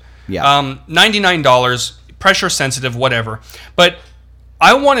thing. Yeah. $99, pressure sensitive, whatever. But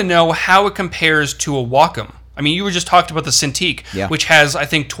I want to know how it compares to a Wacom. I mean, you were just talking about the Cintiq, which has, I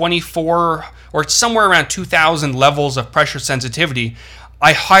think, 24 or somewhere around 2,000 levels of pressure sensitivity.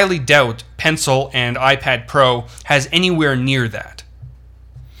 I highly doubt Pencil and iPad Pro has anywhere near that.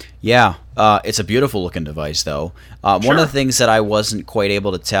 Yeah, it's a beautiful looking device, though. One of the things that I wasn't quite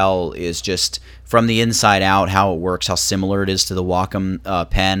able to tell is just from the inside out how it works, how similar it is to the Wacom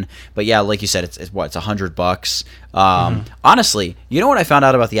pen. But yeah, like you said, it's $100. Honestly, you know what I found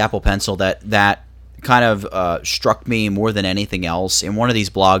out about the Apple Pencil that kind of struck me more than anything else? In one of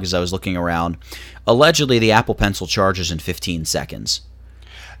these blogs I was looking around, allegedly the Apple Pencil charges in 15 seconds.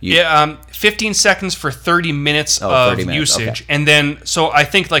 15 seconds for 30 minutes of 30 minutes, usage. Okay. And then, so I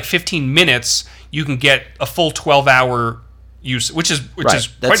think like 15 minutes, you can get a full 12-hour use, which is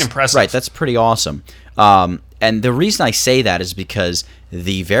quite impressive. Right, that's pretty awesome. And the reason I say that is because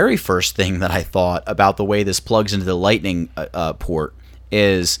the very first thing that I thought about the way this plugs into the Lightning port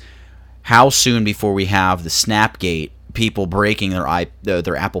is how soon before we have the Snapgate people breaking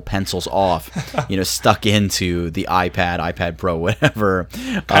their Apple Pencils off, stuck into the iPad Pro, whatever.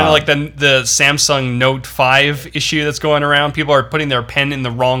 Kind of like the Samsung Note 5 issue that's going around. People are putting their pen in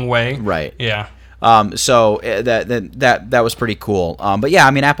the wrong way. Right. Yeah. So that was pretty cool. But yeah,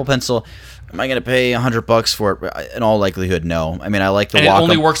 I mean, Apple Pencil. Am I going to pay $100 for it? In all likelihood, no. I mean, I like the Wacom. And it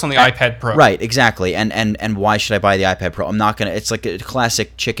only works on the iPad Pro. Right, exactly. And why should I buy the iPad Pro? I'm not going to. It's like a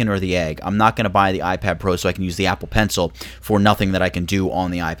classic chicken or the egg. I'm not going to buy the iPad Pro so I can use the Apple Pencil for nothing that I can do on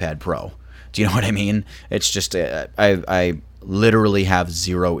the iPad Pro. Do you know what I mean? It's just I literally have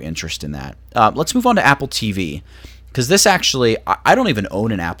zero interest in that. Let's move on to Apple TV, because this actually, I don't even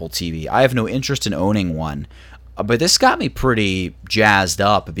own an Apple TV. I have no interest in owning one. But this got me pretty jazzed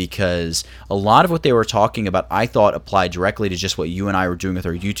up because a lot of what they were talking about I thought applied directly to just what you and I were doing with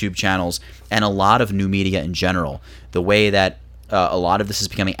our YouTube channels and a lot of new media in general. The way that a lot of this is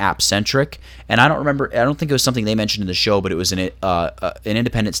becoming app-centric. And I don't think it was something they mentioned in the show, but it was an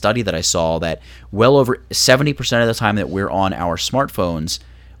independent study that I saw that well over 70% of the time that we're on our smartphones,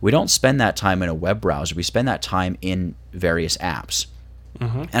 we don't spend that time in a web browser. We spend that time in various apps.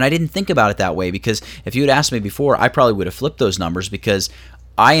 Mm-hmm. And I didn't think about it that way because if you had asked me before, I probably would have flipped those numbers because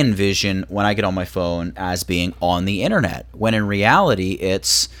I envision when I get on my phone as being on the internet, when in reality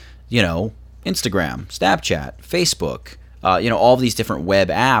it's, Instagram, Snapchat, Facebook, all these different web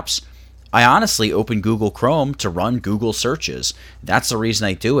apps. I honestly open Google Chrome to run Google searches. That's the reason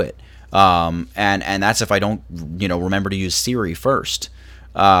I do it. And that's if I don't, remember to use Siri first.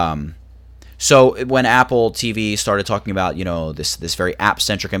 So when Apple TV started talking about, this very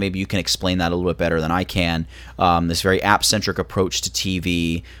app-centric, and maybe you can explain that a little bit better than I can, this very app-centric approach to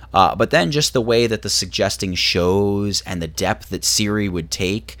TV, but then just the way that the suggesting shows and the depth that Siri would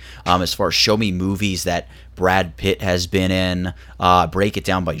take as far as show me movies that Brad Pitt has been in, break it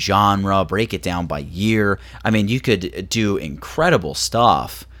down by genre, break it down by year. I mean, you could do incredible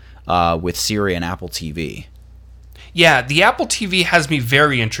stuff with Siri and Apple TV. Yeah, the Apple TV has me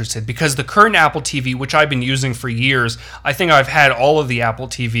very interested because the current Apple TV, which I've been using for years, I think I've had all of the Apple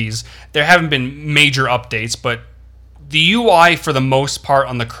TVs. There haven't been major updates, but the UI for the most part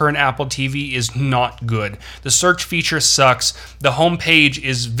on the current Apple TV is not good. The search feature sucks. The homepage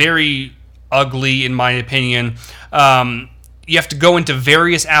is very ugly, in my opinion. You have to go into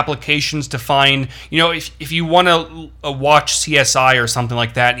various applications to find, if you want to watch CSI or something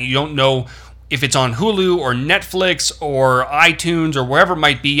like that, and you don't know if it's on Hulu or Netflix or iTunes or wherever it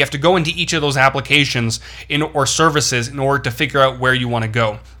might be, you have to go into each of those applications or services in order to figure out where you want to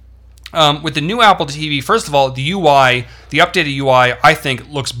go. With the new Apple TV, first of all, the UI, the updated UI, I think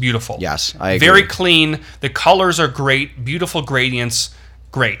looks beautiful. Yes, I agree. Very clean. The colors are great. Beautiful gradients.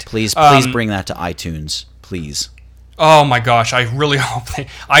 Great. Please bring that to iTunes, please. Oh my gosh, I really hope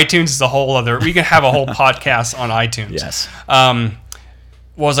iTunes is a whole other. We can have a whole podcast on iTunes. Yes.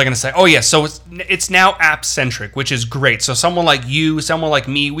 What was I going to say? Oh, yeah, so it's now app-centric, which is great. So someone like you, someone like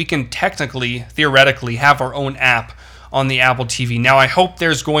me, we can theoretically, have our own app on the Apple TV. Now, I hope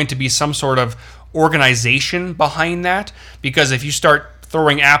there's going to be some sort of organization behind that, because if you start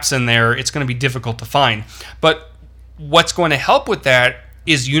throwing apps in there, it's going to be difficult to find. But what's going to help with that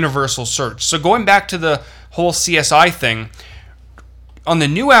is universal search. So going back to the whole CSI thing, on the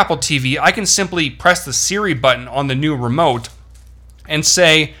new Apple TV, I can simply press the Siri button on the new remote and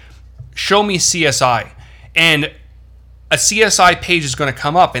say, show me CSI. And a CSI page is going to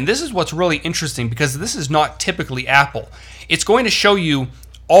come up. And this is what's really interesting, because this is not typically Apple. It's going to show you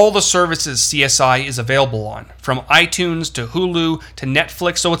all the services CSI is available on, from iTunes to Hulu to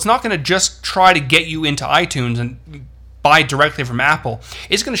Netflix. So it's not going to just try to get you into iTunes and buy directly from Apple.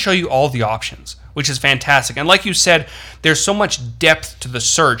 It's going to show you all the options, which is fantastic. And like you said, there's so much depth to the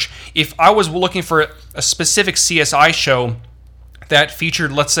search. If I was looking for a specific CSI show that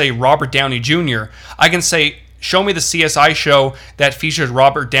featured, let's say, Robert Downey Jr., I can say, show me the CSI show that featured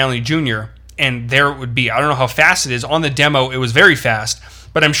Robert Downey Jr., and there it would be. I don't know how fast it is. On the demo, it was very fast,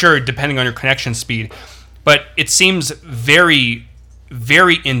 but I'm sure depending on your connection speed. But it seems very,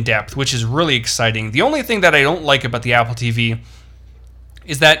 very in-depth, which is really exciting. The only thing that I don't like about the Apple TV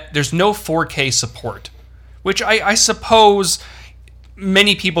is that there's no 4K support, which I suppose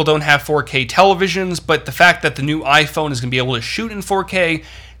many people don't have 4K televisions, but the fact that the new iPhone is going to be able to shoot in 4K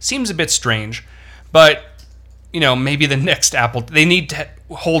seems a bit strange. But, you know, maybe the next Apple, they need to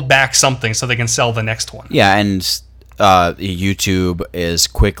hold back something so they can sell the next one. Yeah, and YouTube is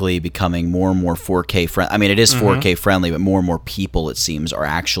quickly becoming more and more 4K friendly. I mean, it is 4K friendly, but more and more people, it seems, are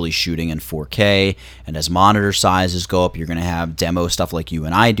actually shooting in 4K. And as monitor sizes go up, you're going to have demo stuff like you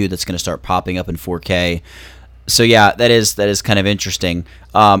and I do that's going to start popping up in 4K. So yeah, that is kind of interesting.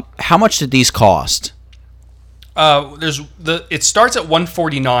 How much did these cost? It starts at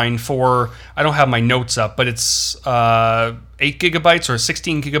 $149 for, I don't have my notes up, but it's 8 gigabytes or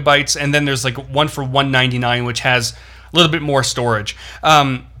 16 gigabytes, and then there's like one for $199, which has a little bit more storage.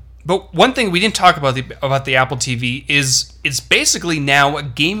 But one thing we didn't talk about the Apple TV is it's basically now a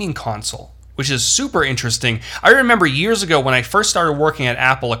gaming console, which is super interesting. I remember years ago when I first started working at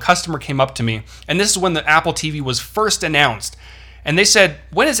Apple, a customer came up to me, and this is when the Apple TV was first announced, and they said,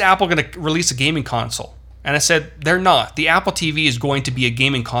 when is Apple going to release a gaming console? And I said, they're not. The Apple TV is going to be a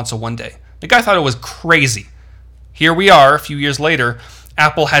gaming console one day. The guy thought it was crazy. Here we are, a few years later.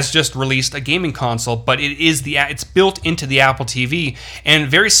 Apple has just released a gaming console, but it's built into the Apple TV, and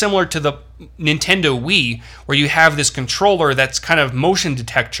very similar to the Nintendo Wii, where you have this controller that's kind of motion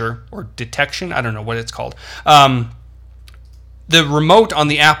detector or detection. I don't know what it's called. The remote on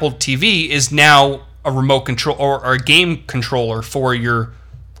the Apple TV is now a remote control or a game controller for your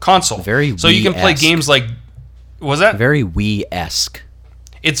console. Very so you can play games like, was that very Wii-esque?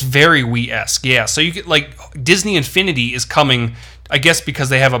 It's very Wii-esque, yeah. So you get, like, Disney Infinity is coming, I guess because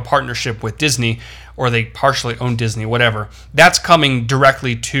they have a partnership with Disney, or they partially own Disney, whatever. That's coming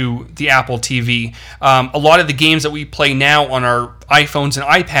directly to the Apple TV. A lot of the games that we play now on our iPhones and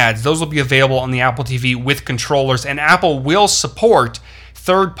iPads, those will be available on the Apple TV with controllers, and Apple will support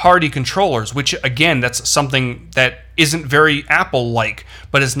third-party controllers, which, again, that's something that isn't very Apple-like,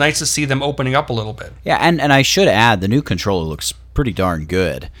 but it's nice to see them opening up a little bit. Yeah, and I should add, the new controller looks pretty darn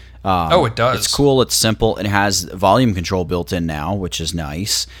good. It does. It's cool, it's simple, it has volume control built in now, which is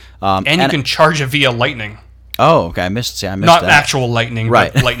nice. And you can charge it via Lightning. Oh, okay, I missed Not that. actual Lightning,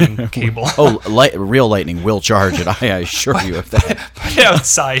 right. But Lightning cable. Real Lightning will charge it, I assure you of that. Put it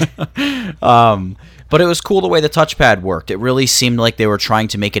outside. But it was cool the way the touchpad worked. It really seemed like they were trying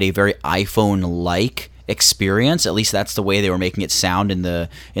to make it a very iPhone-like experience. At least that's the way they were making it sound in the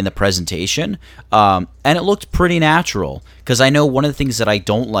presentation. And it looked pretty natural. Because I know one of the things that I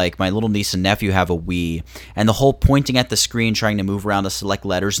don't like, my little niece and nephew have a Wii, and the whole pointing at the screen, trying to move around to select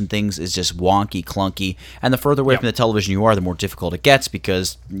letters and things is just wonky, clunky. And the further away from the television you are, the more difficult it gets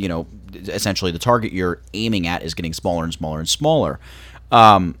because, you know, essentially the target you're aiming at is getting smaller and smaller and smaller.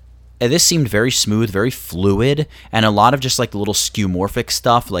 This seemed very smooth, very fluid, and a lot of just like the little skeuomorphic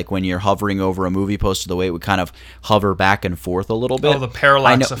stuff, like when you're hovering over a movie poster, the way it would kind of hover back and forth a little bit. Oh, the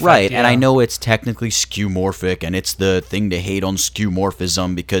parallax effect. Right, yeah. and I know it's technically skeuomorphic, and it's the thing to hate on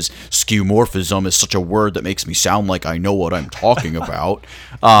skeuomorphism because skeuomorphism is such a word that makes me sound like I know what I'm talking about.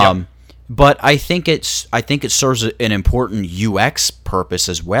 But I think it serves an important UX purpose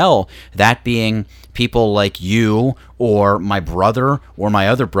as well, that being people like you or my brother or my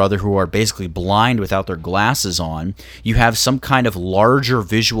other brother who are basically blind without their glasses on. You have some kind of larger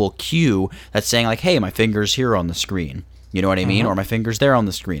visual cue that's saying like, hey, my finger's here on the screen. You know what I mean? Or my finger's there on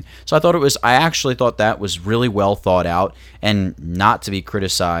the screen. So I actually thought that was really well thought out and not to be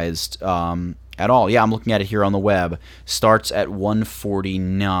criticized at all. Yeah, I'm looking at it here on the web. Starts at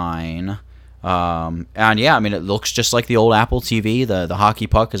 $149. And yeah, I mean, it looks just like the old Apple TV, the hockey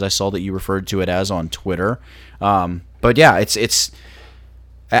puck, as I saw that you referred to it as on Twitter. But yeah, it's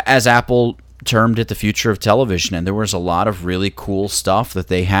as Apple termed it the future of television, and there was a lot of really cool stuff that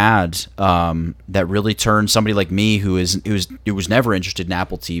they had that really turned somebody like me who was never interested in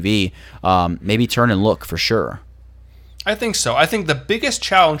Apple TV maybe turn and look for sure. I think so. I think the biggest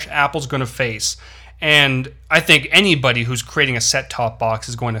challenge Apple's going to face, and I think anybody who's creating a set-top box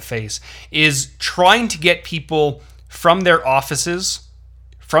is going to face, is trying to get people from their offices,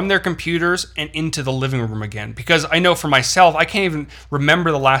 from their computers, and into the living room again. Because I know for myself, I can't even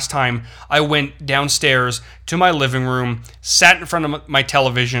remember the last time I went downstairs to my living room, sat in front of my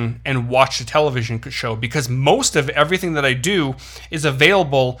television, and watched a television show. Because most of everything that I do is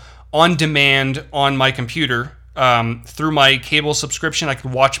available on demand on my computer. Through my cable subscription, I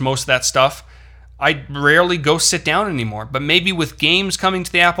can watch most of that stuff. I rarely go sit down anymore. But maybe with games coming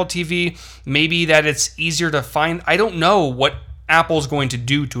to the Apple TV, maybe that it's easier to find. I don't know what Apple's going to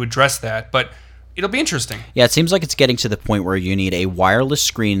do to address that, but it'll be interesting. Yeah, it seems like it's getting to the point where you need a wireless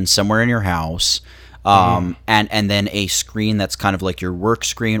screen somewhere in your house, and then a screen that's kind of like your work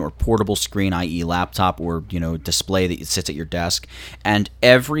screen or portable screen, i.e. laptop or display that sits at your desk, and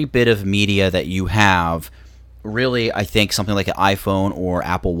every bit of media that you have. Really, I think something like an iPhone or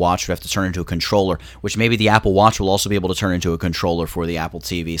Apple Watch would have to turn into a controller, which maybe the Apple Watch will also be able to turn into a controller for the Apple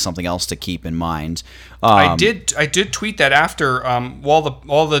TV. Something else to keep in mind. I did tweet that after while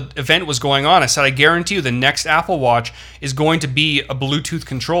the event was going on. I said, I guarantee you the next Apple Watch is going to be a Bluetooth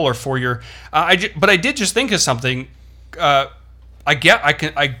controller for your. But I did just think of something. I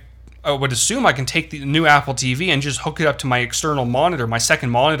would assume I can take the new Apple TV and just hook it up to my external monitor, my second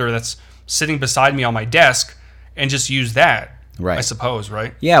monitor that's sitting beside me on my desk. And just use that, right? I suppose,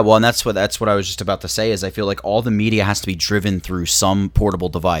 right? Yeah, well, and that's what I was just about to say is I feel like all the media has to be driven through some portable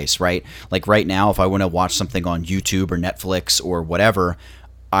device, right? Like right now, if I want to watch something on YouTube or Netflix or whatever,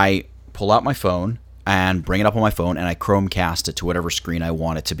 I pull out my phone and bring it up on my phone and I Chromecast it to whatever screen I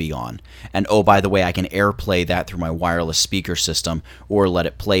want it to be on. And oh, by the way, I can AirPlay that through my wireless speaker system or let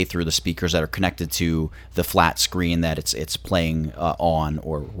it play through the speakers that are connected to the flat screen that it's playing on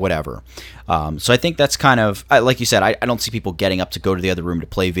or whatever. So I think that's kind of, like you said, I don't see people getting up to go to the other room to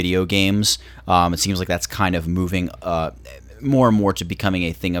play video games. It seems like that's kind of moving more and more to becoming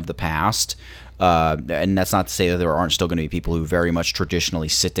a thing of the past. And that's not to say that there aren't still going to be people who very much traditionally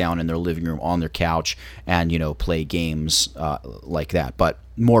sit down in their living room on their couch and, play games like that. But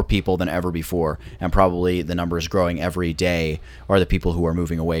more people than ever before, and probably the number is growing every day, are the people who are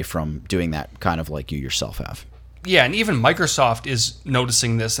moving away from doing that kind of like you yourself have. Yeah, and even Microsoft is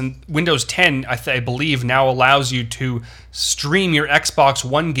noticing this. And Windows 10, I believe, now allows you to stream your Xbox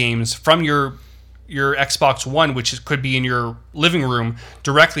One games from your Xbox One, which could be in your living room,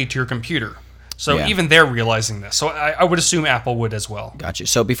 directly to your computer. So even they're realizing this. So I would assume Apple would as well. Gotcha.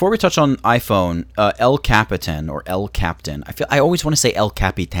 So before we touch on iPhone, El Capitan or El Captain, I always want to say El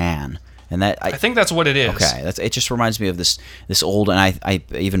Capitan. And that I think that's what it is. Okay, it just reminds me of this old, and I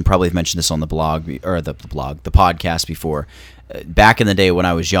even probably have mentioned this on the blog or the podcast before. Back in the day when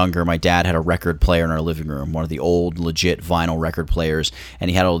I was younger, my dad had a record player in our living room, one of the old legit vinyl record players, and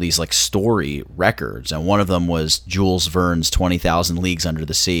he had all these like story records, and one of them was Jules Verne's 20,000 Leagues Under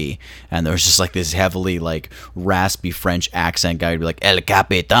the Sea, and there was just like this heavily like raspy French accent guy would be like El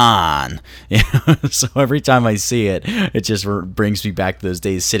Capitan, so every time I see it, it just brings me back to those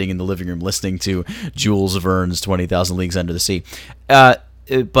days sitting in the living room listening to Jules Verne's 20,000 Leagues Under the Sea. But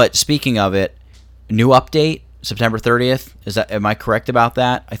speaking of it, new update. September 30th. Am I correct about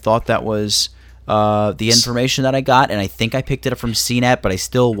that? I thought that was the information that I got, and I think I picked it up from CNET, but I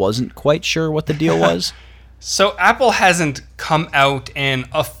still wasn't quite sure what the deal was. So Apple hasn't come out and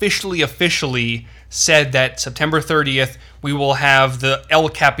officially said that September 30th we will have the El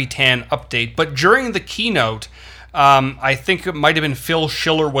Capitan update. But during the keynote, I think it might have been Phil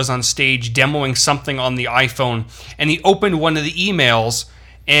Schiller was on stage demoing something on the iPhone, and he opened one of the emails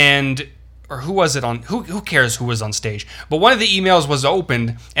and... or who was it on? Who cares who was on stage? But one of the emails was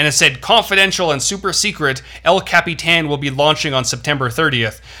opened, and it said, confidential and super secret, El Capitan will be launching on September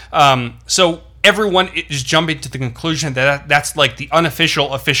 30th. So everyone is jumping to the conclusion that that's like the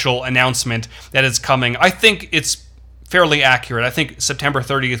unofficial official announcement that is coming. I think it's fairly accurate. I think September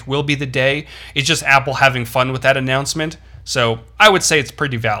 30th will be the day. It's just Apple having fun with that announcement. So I would say it's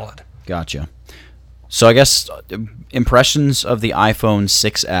pretty valid. Gotcha. So I guess impressions of the iPhone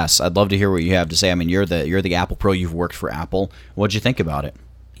 6s. I'd love to hear what you have to say. I mean, you're the Apple Pro. You've worked for Apple. What'd you think about it?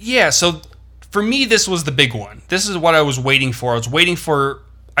 Yeah, so for me, this was the big one. This is what I was waiting for.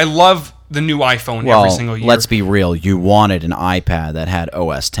 I love the new iPhone Well, every single year. let's be real. You wanted an iPad that had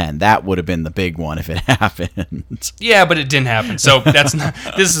OS 10. That would have been the big one if it happened. Yeah, but it didn't happen. So that's not.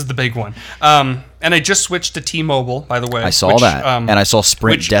 This is the big one. And I just switched to T-Mobile, by the way. I saw that, and I saw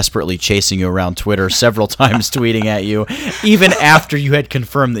Sprint desperately chasing you around Twitter several times, tweeting at you, even after you had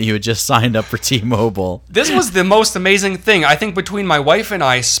confirmed that you had just signed up for T-Mobile. This was the most amazing thing. I think between my wife and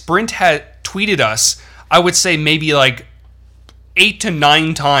I, Sprint had tweeted us, I would say maybe like 8 to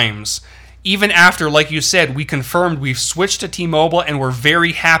 9 times. Even after, like you said, we confirmed we've switched to T-Mobile and we're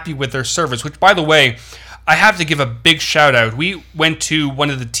very happy with their service, which, by the way, I have to give a big shout out. We went to one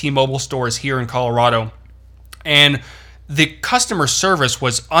of the T-Mobile stores here in Colorado, and the customer service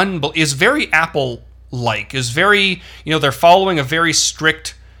was is very Apple-like. Is very, they're following a very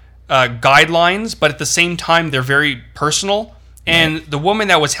strict guidelines, but at the same time, they're very personal. And the woman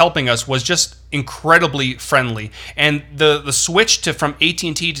that was helping us was just incredibly friendly. And the switch from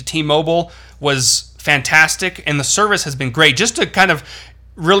AT&T to T-Mobile was fantastic, and the service has been great. Just to kind of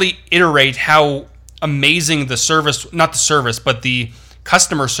really iterate how amazing the service, not the service, but the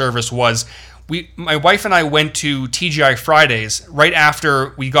customer service was. My wife and I went to TGI Fridays right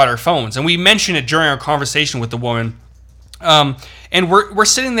after we got our phones, and we mentioned it during our conversation with the woman. And we're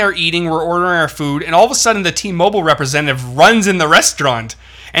sitting there eating, we're ordering our food, and all of a sudden the T-Mobile representative runs in the restaurant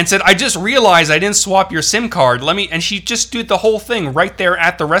and said, "I just realized I didn't swap your SIM card. And she just did the whole thing right there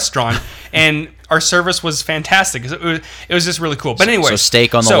at the restaurant, and our service was fantastic. It was just really cool. But anyway, so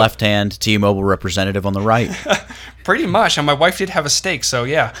steak on the left hand, T-Mobile representative on the right. Pretty much. And my wife did have a steak, so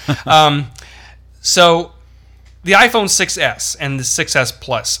yeah. So the iPhone 6S and the 6S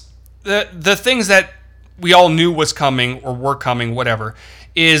Plus, the things that we all knew was coming or were coming, whatever,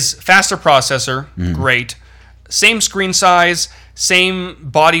 is faster processor, great. Same screen size, same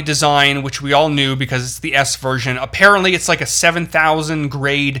body design, which we all knew because it's the S version. Apparently, it's like a 7,000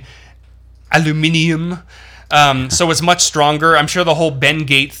 grade aluminum, so it's much stronger. I'm sure the whole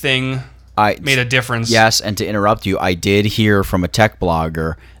Bendgate thing made a difference. Yes, and to interrupt you, I did hear from a tech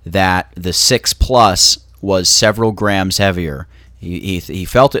blogger that the 6 Plus was several grams heavier. He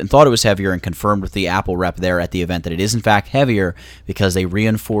felt it and thought it was heavier, and confirmed with the Apple rep there at the event that it is in fact heavier because they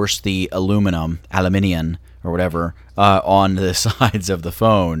reinforced the aluminium or whatever on the sides of the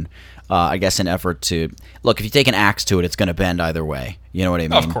phone. I guess in effort to look, if you take an axe to it, it's going to bend either way. You know what I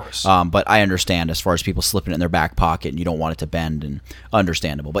mean? Of course. But I understand as far as people slipping it in their back pocket and you don't want it to bend, and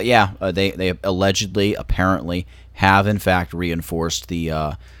understandable. But yeah, they allegedly, apparently, have in fact reinforced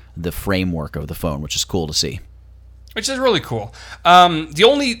the framework of the phone, which is cool to see. Which is really cool. The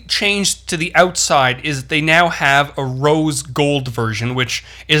only change to the outside is that they now have a rose gold version, which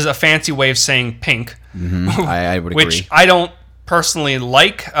is a fancy way of saying pink. I would agree. Which I don't personally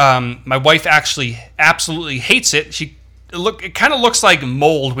like. My wife actually absolutely hates it. It kind of looks like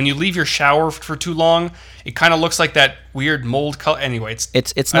mold when you leave your shower for too long. It kind of looks like that weird mold color. Anyway,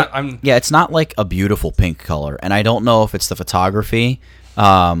 it's not. It's not like a beautiful pink color, and I don't know if it's the photography.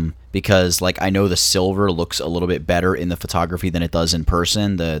 Because like I know the silver looks a little bit better in the photography than it does in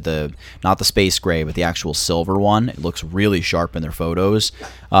person. The not the space gray, but the actual silver one. It looks really sharp in their photos.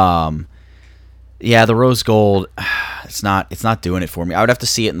 Yeah, the rose gold, it's not doing it for me. I would have to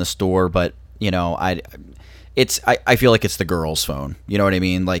see it in the store, but I feel like it's the girl's phone. You know what I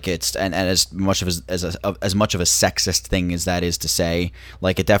mean? Like it's and as much of as much of a sexist thing as that is to say,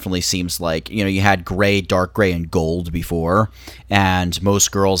 like it definitely seems like you had gray, dark gray, and gold before, and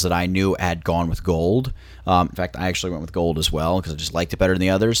most girls that I knew had gone with gold. In fact, I actually went with gold as well because I just liked it better than the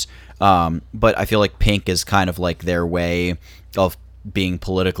others. But I feel like pink is kind of like their way of being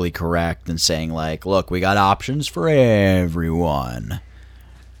politically correct and saying like, look, we got options for everyone.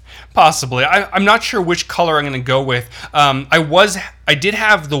 Possibly. I'm not sure which color I'm going to go with. I did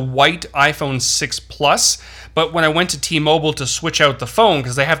have the white iPhone 6 Plus, but when I went to T-Mobile to switch out the phone,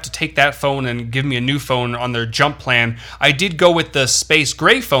 because they have to take that phone and give me a new phone on their jump plan, I did go with the space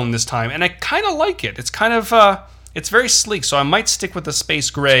gray phone this time, and I kind of like it. It's kind of, it's very sleek, so I might stick with the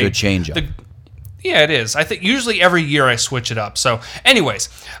space gray. It's a good change up. Yeah, it is. I think usually every year I switch it up. So anyways,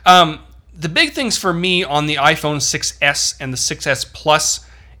 the big things for me on the iPhone 6S and the 6S Plus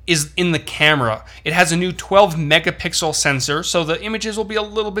is in the camera. It has a new 12 megapixel sensor, so the images will be a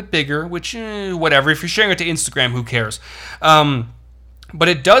little bit bigger, which, whatever. If you're sharing it to Instagram, who cares? But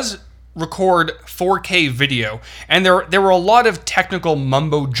it does record 4K video, and there were a lot of technical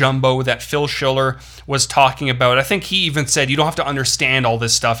mumbo-jumbo that Phil Schiller was talking about. I think he even said you don't have to understand all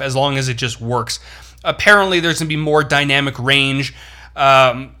this stuff as long as it just works. Apparently, there's going to be more dynamic range,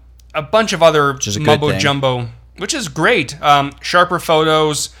 a bunch of other mumbo-jumbo, which is great. Sharper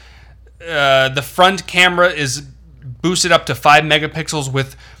photos. The front camera is boosted up to 5 megapixels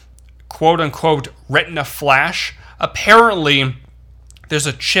with quote-unquote Retina flash. Apparently, there's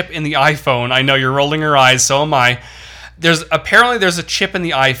a chip in the iPhone. I know you're rolling your eyes, so am I. There's a chip in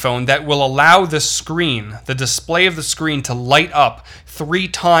the iPhone that will allow the screen, the display of the screen, to light up 3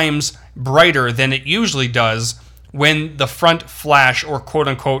 times brighter than it usually does when the front flash or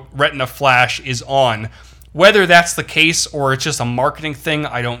quote-unquote Retina flash is on. Whether that's the case or it's just a marketing thing,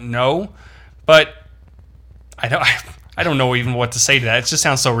 I don't know. But I don't know even what to say to that. It just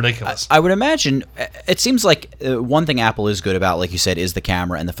sounds so ridiculous. I would imagine, it seems like one thing Apple is good about, like you said, is the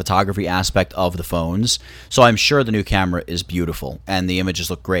camera and the photography aspect of the phones. So I'm sure the new camera is beautiful and the images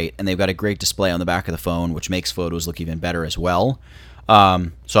look great, and they've got a great display on the back of the phone, which makes photos look even better as well.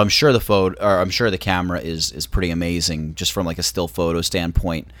 So I'm sure the camera is pretty amazing just from like a still photo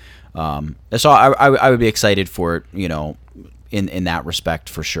standpoint. So I would be excited for it, in that respect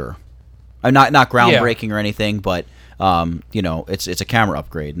for sure. Not groundbreaking or anything, but it's a camera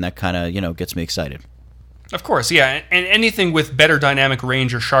upgrade, and that kind of gets me excited. Of course, yeah, and anything with better dynamic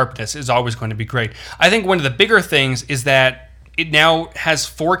range or sharpness is always going to be great. I think one of the bigger things is that it now has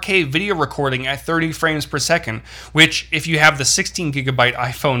 4K video recording at 30 frames per second, which if you have the 16 gigabyte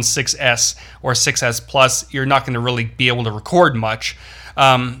iPhone 6S or 6S Plus, you're not going to really be able to record much.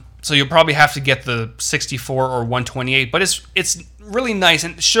 So you'll probably have to get the 64 or 128, but it's really nice,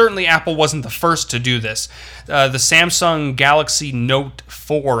 and certainly Apple wasn't the first to do this. The Samsung Galaxy Note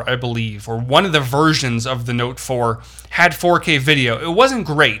 4, I believe, or one of the versions of the Note 4 had 4K video. It wasn't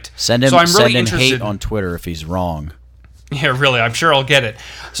great. Send him hate on Twitter if he's wrong. Yeah, really, I'm sure I'll get it.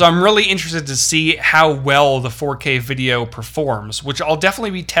 So I'm really interested to see how well the 4K video performs, which I'll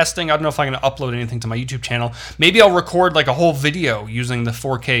definitely be testing. I don't know if I'm going to upload anything to my YouTube channel. Maybe I'll record like a whole video using the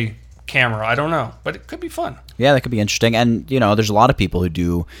 4K camera. I don't know, but it could be fun. Yeah, that could be interesting. And, there's a lot of people who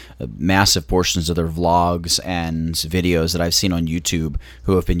do massive portions of their vlogs and videos that I've seen on YouTube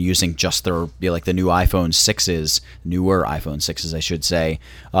who have been using just their, the new iPhone 6s, newer iPhone 6s, I should say,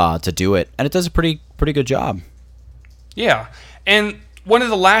 to do it. And it does a pretty good job. Yeah, and one of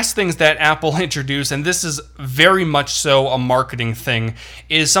the last things that Apple introduced, and this is very much so a marketing thing,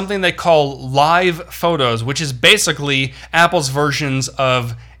 is something they call Live Photos, which is basically Apple's versions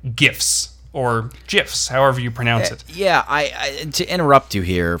of GIFs, or GIFs, however you pronounce it. Yeah, I to interrupt you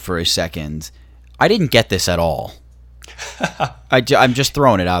here for a second, I didn't get this at all. I'm just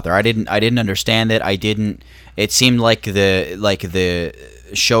throwing it out there. I didn't understand it. It seemed like the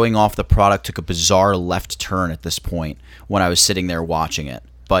showing off the product took a bizarre left turn at this point when I was sitting there watching it.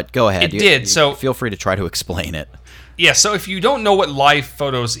 But go ahead. So feel free to try to explain it. Yeah, so if you don't know what Live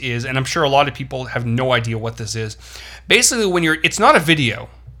Photos is, and I'm sure a lot of people have no idea what this is, basically it's not a video.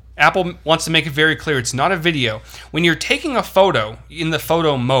 Apple wants to make it very clear it's not a video. When you're taking a photo in the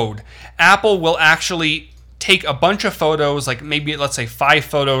photo mode, Apple will actually take a bunch of photos, like maybe let's say 5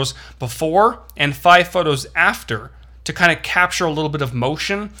 photos before and 5 photos after, to kind of capture a little bit of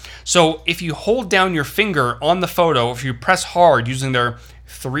motion. So if you hold down your finger on the photo, if you press hard using their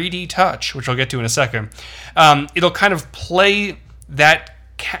 3D touch, which I'll get to in a second, it'll kind of play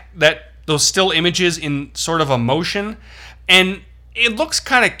those still images in sort of a motion, and it looks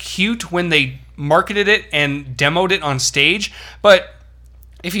kind of cute when they marketed it and demoed it on stage. But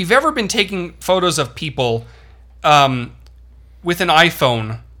if you've ever been taking photos of people with an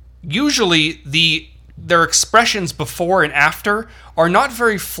iPhone, usually their expressions before and after are not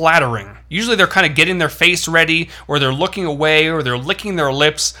very flattering. Usually they're kind of getting their face ready, or they're looking away, or they're licking their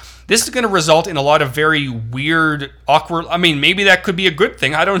lips. This is going to result in a lot of very weird, awkward... I mean, maybe that could be a good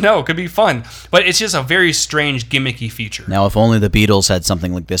thing. I don't know. It could be fun. But it's just a very strange, gimmicky feature. Now, if only the Beatles had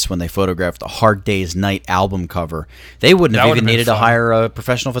something like this when they photographed the Hard Day's Night album cover, they wouldn't have even needed to hire a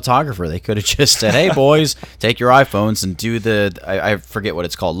professional photographer. They could have just said, hey, boys, take your iPhones and do I forget what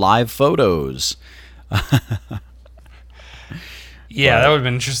it's called, Live Photos. Yeah, that would have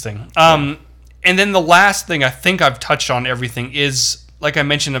been interesting. And then the last thing, I think I've touched on everything, is, like I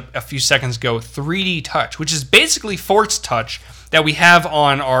mentioned a few seconds ago, 3D Touch, which is basically Force Touch that we have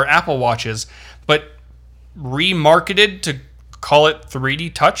on our Apple Watches, but remarketed to call it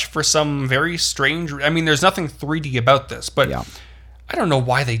 3D Touch for some very strange... I mean, there's nothing 3D about this, but yeah. I don't know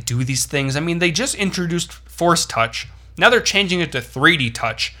why they do these things. I mean, they just introduced Force Touch. Now they're changing it to 3D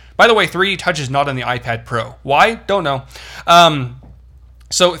Touch. By the way, 3D Touch is not on the iPad Pro. Why? Don't know.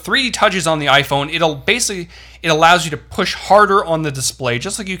 So 3D Touch is on the iPhone. It allows you to push harder on the display,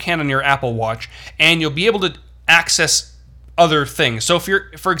 just like you can on your Apple Watch, and you'll be able to access other things. So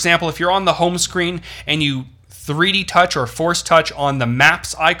for example, if you're on the home screen and you 3D touch or force touch on the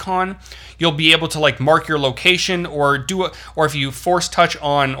maps icon, you'll be able to like mark your location or or if you force touch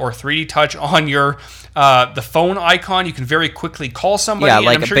on or 3D touch on your the phone icon, you can very quickly call somebody. Yeah, and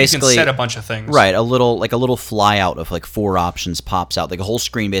like I'm sure basically you can set a bunch of things. Right, a little flyout of like 4 options pops out. Like a whole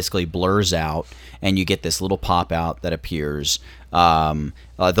screen basically blurs out, and you get this little pop out that appears.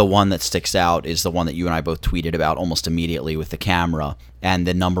 The one that sticks out is the one that you and I both tweeted about almost immediately with the camera, and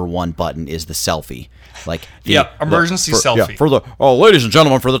the number 1 button is the selfie. Like emergency selfie. Yeah, for the ladies and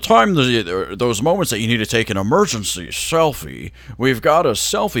gentlemen, for the time those moments that you need to take an emergency selfie, we've got a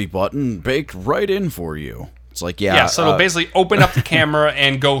selfie button baked right in for you. It's like so it'll basically open up the camera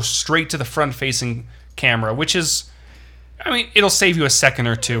and go straight to the front-facing camera, which is. I mean, it'll save you a second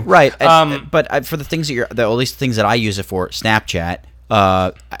or two. Right. But for the things at least things that I use it for, Snapchat,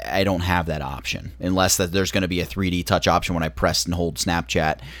 I don't have that option unless that there's going to be a 3D touch option when I press and hold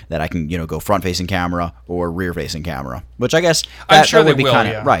Snapchat that I can, go front-facing camera or rear-facing camera, which I guess I'm sure that would they be will, kind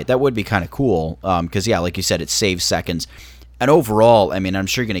of right. That would be kind of cool because like you said, it saves seconds. And overall, I mean, I'm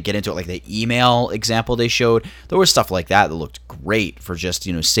sure you're going to get into it. Like the email example they showed, there was stuff like that looked great for just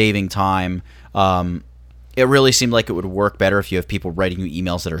saving time. It really seemed like it would work better if you have people writing you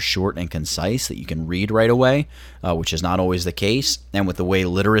emails that are short and concise that you can read right away, which is not always the case. And with the way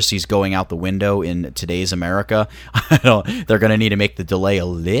literacy is going out the window in today's America, they're going to need to make the delay a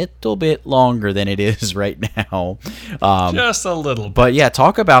little bit longer than it is right now. Just a little bit. But yeah,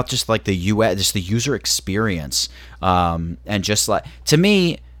 talk about just like the UX, just the user experience. And just like, to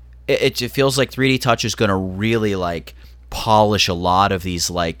me, it feels like 3D Touch is going to really like polish a lot of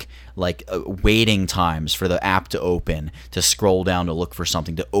these waiting times for the app to open, to scroll down to look for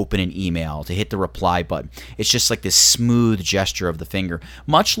something, to open an email, to hit the reply button. It's just like this smooth gesture of the finger,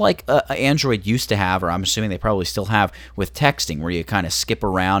 much like Android used to have, or I'm assuming they probably still have with texting, where you kind of skip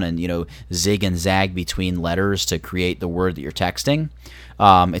around and zig and zag between letters to create the word that you're texting.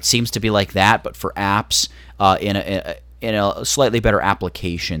 It seems to be like that, but for apps in a slightly better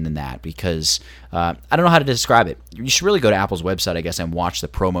application than that, because I don't know how to describe it. You should really go to Apple's website, I guess, and watch the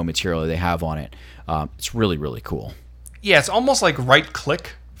promo material they have on it. It's really, really cool. Yeah, it's almost like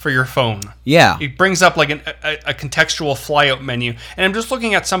right-click for your phone. Yeah. It brings up like a contextual flyout menu. And I'm just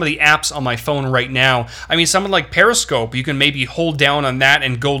looking at some of the apps on my phone right now. I mean, something like Periscope, you can maybe hold down on that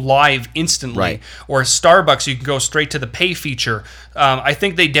and go live instantly. Right. Or Starbucks, you can go straight to the pay feature. I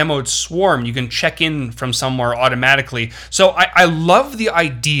think they demoed Swarm. You can check in from somewhere automatically. So I love the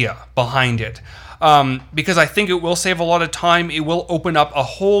idea behind it. Because I think it will save a lot of time. It will open up a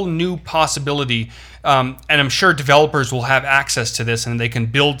whole new possibility. And I'm sure developers will have access to this and they can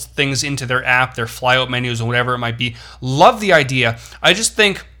build things into their app, their flyout menus, or whatever it might be. Love the idea. I just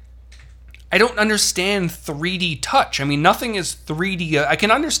think I don't understand 3D touch. I mean, nothing is 3D. I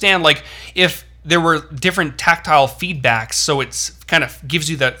can understand like if there were different tactile feedbacks, so it's kind of gives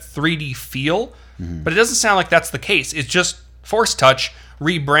you that 3D feel, but it doesn't sound like that's the case. It's just Force Touch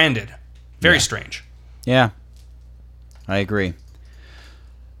rebranded. Very strange. Yeah, I agree.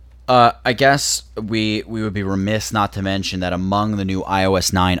 I guess we would be remiss not to mention that among the new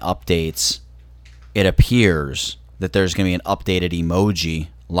iOS 9 updates, it appears that there's going to be an updated emoji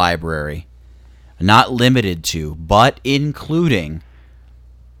library. Not limited to, but including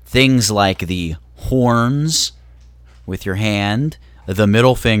things like the horns with your hand, the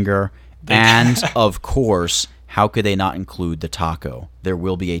middle finger, and, of course, how could they not include the taco? There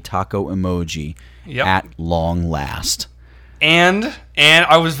will be a taco emoji at long last. And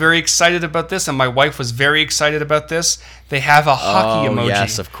I was very excited about this, and my wife was very excited about this. They have a hockey emoji.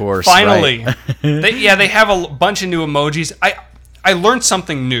 Yes, of course. Finally. Right. they have a bunch of new emojis. I learned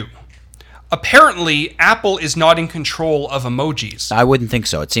something new. Apparently, Apple is not in control of emojis. I wouldn't think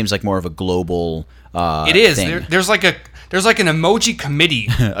so. It seems like more of a global It is. thing. There's like an emoji committee.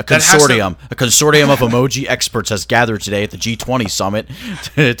 A consortium of emoji experts has gathered today at the G20 summit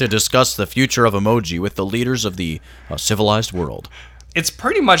to discuss the future of emoji with the leaders of the civilized world. It's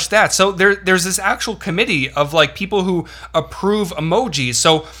pretty much that. So there's this actual committee of like people who approve emojis.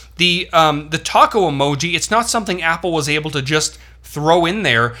 So the taco emoji, it's not something Apple was able to just throw in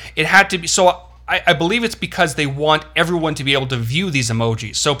there. It had to be. So I believe it's because they want everyone to be able to view these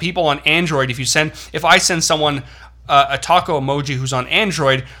emojis. So people on Android, if I send someone a taco emoji who's on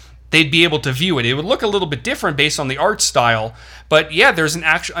Android, they'd be able to view it. It would look a little bit different based on the art style. But yeah, there's an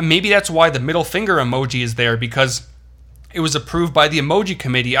actual. Maybe that's why the middle finger emoji is there, because it was approved by the emoji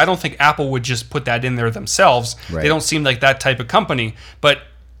committee. I don't think Apple would just put that in there themselves. Right. They don't seem like that type of company. But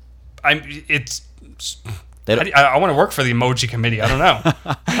it's I want to work for the emoji committee. I don't know.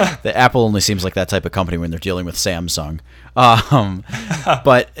 The Apple only seems like that type of company when they're dealing with Samsung.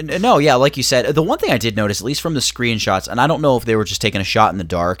 But no, yeah, like you said, the one thing I did notice, at least from the screenshots, and I don't know if they were just taking a shot in the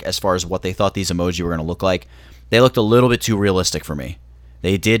dark as far as what they thought these emoji were going to look like, they looked a little bit too realistic for me.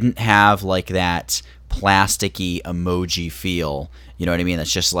 They didn't have like that plasticky emoji feel. You know what I mean?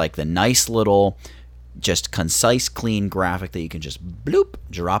 That's just like the nice little, just concise, clean graphic that you can just bloop,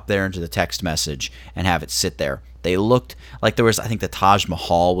 drop there into the text message and have it sit there. They looked like there was, I think the Taj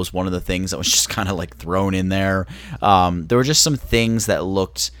Mahal was one of the things that was just kind of like thrown in there. There were just some things that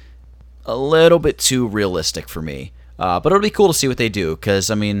looked a little bit too realistic for me. But it'll be cool to see what they do because,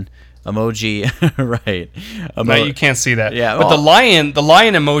 I mean, emoji, right? No, you can't see that. Yeah, but the lion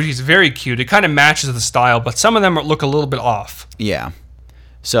emoji is very cute. It kind of matches the style, but some of them look a little bit off. Yeah.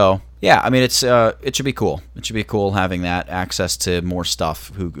 So yeah, I mean, it should be cool. It should be cool having that access to more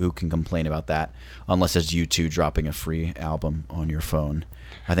stuff. Who can complain about that? Unless it's U2 dropping a free album on your phone.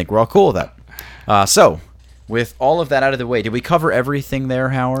 I think we're all cool with that. So with all of that out of the way, did we cover everything there,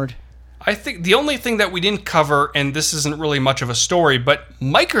 Howard? I think the only thing that we didn't cover, and this isn't really much of a story, but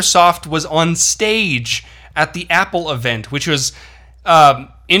Microsoft was on stage at the Apple event, which was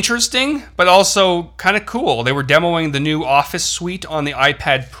interesting, but also kind of cool. They were demoing the new Office suite on the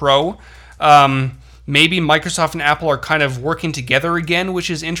iPad Pro. Maybe Microsoft and Apple are kind of working together again, which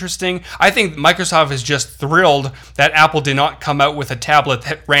is interesting. I think Microsoft is just thrilled that Apple did not come out with a tablet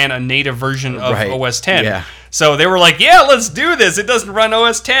that ran a native version of OS X. Yeah. So they were like, "Yeah, let's do this. It doesn't run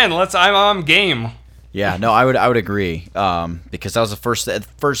OS X. I'm game." Yeah, no, I would agree because that was the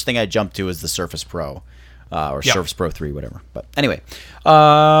first thing I jumped to is the Surface Pro or Surface Pro 3, whatever. But anyway,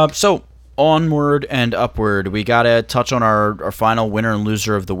 so onward and upward. We got to touch on our final winner and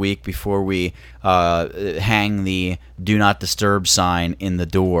loser of the week before we hang the Do Not Disturb sign in the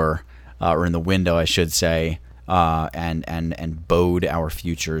door, or in the window, I should say, and bode our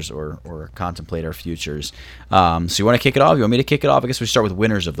futures or contemplate our futures. So you want to kick it off? You want me to kick it off? I guess we start with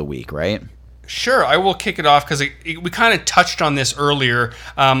winners of the week, right? Sure, I will kick it off because we kind of touched on this earlier.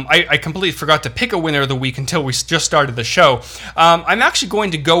 I completely forgot to pick a winner of the week until we just started the show. I'm actually going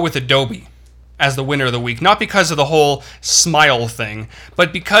to go with Adobe as the winner of the week, not because of the whole smile thing,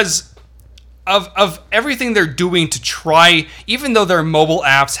 but because of everything they're doing to try, even though their mobile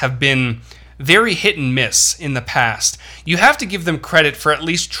apps have been very hit and miss in the past. You have to give them credit for at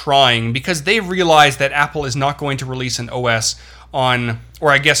least trying because they realize that Apple is not going to release an OS on,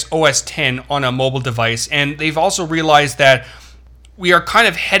 or I guess OS X on a mobile device. And they've also realized that we are kind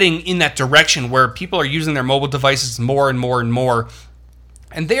of heading in that direction where people are using their mobile devices more and more and more.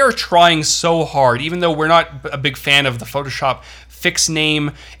 And they are trying so hard, even though we're not a big fan of the Photoshop Fix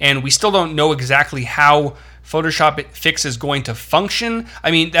name, and we still don't know exactly how Photoshop Fix is going to function.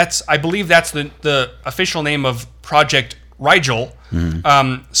 I mean, I believe that's the official name of Project Rigel.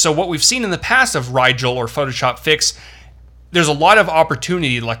 Mm-hmm. So what we've seen in the past of Rigel or Photoshop Fix, there's a lot of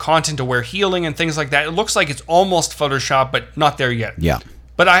opportunity, like content-aware healing and things like that. It looks like it's almost Photoshop, but not there yet. Yeah.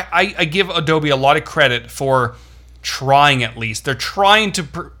 But I give Adobe a lot of credit for trying at least. They're trying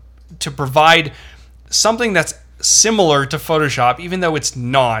to provide something that's similar to Photoshop, even though it's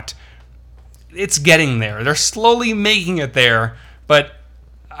not. It's getting there. They're slowly making it there, but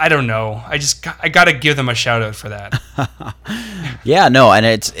I don't know. I got to give them a shout out for that. Yeah, no,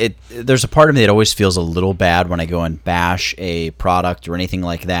 and there's a part of me that always feels a little bad when I go and bash a product or anything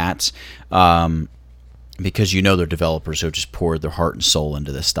like that, because they're developers who have just poured their heart and soul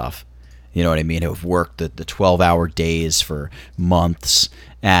into this stuff. You know what I mean? Who've worked the 12-hour days for months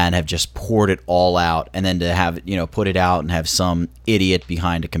and have just poured it all out, and then to have put it out and have some idiot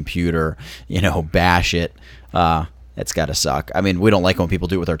behind a computer bash it. That's got to suck. I mean, we don't like when people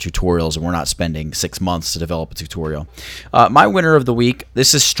do it with our tutorials, and we're not spending 6 months to develop a tutorial. My winner of the week,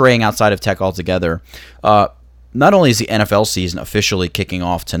 this is straying outside of tech altogether. Not only is the NFL season officially kicking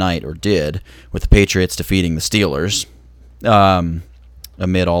off tonight, or did, with the Patriots defeating the Steelers,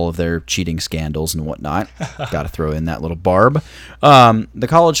 amid all of their cheating scandals and whatnot. Got to throw in that little barb. The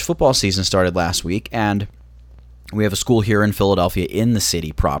college football season started last week, and we have a school here in Philadelphia in the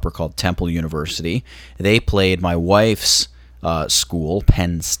city proper called Temple University. They played my wife's school,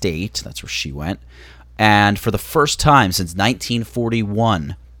 Penn State. That's where she went. And for the first time since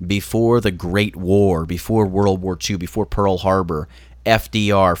 1941, before the Great War, before World War II, before Pearl Harbor,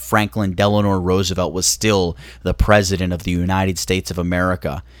 FDR, Franklin Delano Roosevelt, was still the president of the United States of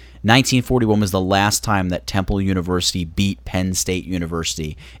America. 1941 was the last time that Temple University beat Penn State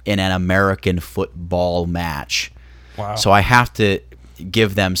University in an American football match. Wow. So I have to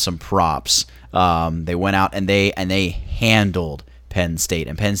give them some props. They went out and they handled Penn State.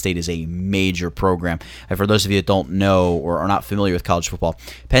 And Penn State is a major program. And for those of you that don't know or are not familiar with college football,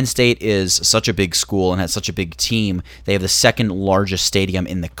 Penn State is such a big school and has such a big team. They have the second largest stadium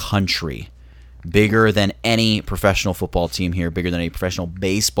in the country. Bigger than any professional football team here, bigger than any professional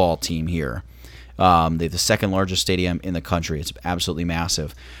baseball team here. They have the second largest stadium in the country. It's absolutely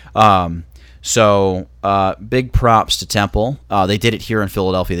massive. So big props to Temple. They did it here in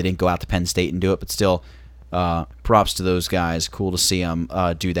Philadelphia. They didn't go out to Penn State and do it, but still, props to those guys. Cool to see them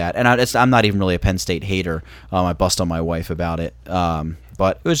do that. And I'm not even really a Penn State hater. I bust on my wife about it.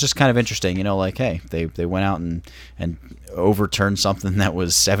 But it was just kind of interesting, like, hey, they went out and overturned something that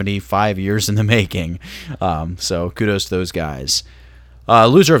was 75 years in the making. So kudos to those guys.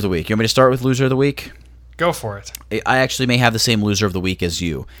 Loser of the week. You want me to start with loser of the week? Go for it. I actually may have the same loser of the week as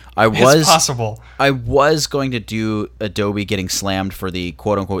you. It's possible. I was going to do Adobe getting slammed for the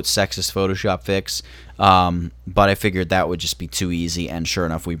quote-unquote sexist Photoshop fix, but I figured that would just be too easy, and sure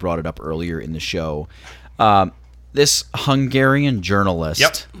enough, we brought it up earlier in the show. This Hungarian journalist.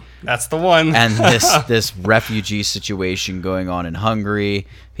 Yep, that's the one. And this refugee situation going on in Hungary,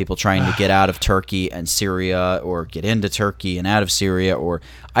 people trying to get out of Turkey and Syria, or get into Turkey and out of Syria, or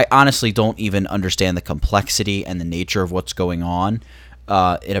I honestly don't even understand the complexity and the nature of what's going on.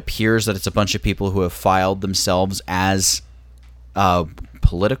 It appears that it's a bunch of people who have filed themselves as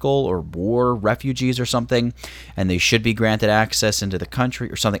political or war refugees or something, and they should be granted access into the country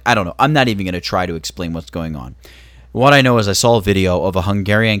or something. I don't know. I'm not even going to try to explain what's going on. What I know is I saw a video of a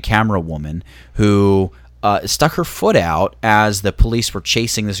Hungarian camera woman who stuck her foot out as the police were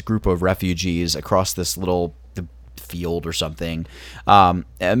chasing this group of refugees across this little field or something. And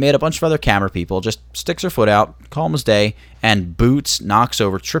made a bunch of other camera people, just sticks her foot out, calm as day, and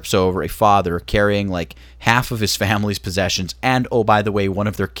trips over a father carrying like half of his family's possessions and, oh, by the way, one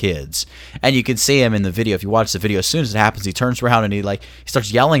of their kids. And you can see him in the video. If you watch the video, as soon as it happens, he turns around and he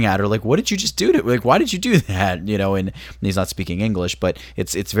starts yelling at her, like, what did you just do to, like, why did you do that? And he's not speaking English, but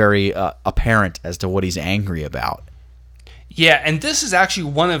it's very apparent as to what he's angry about. Yeah, and this is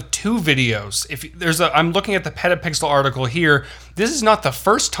actually one of two videos. I'm looking at the Petapixel article here. This is not the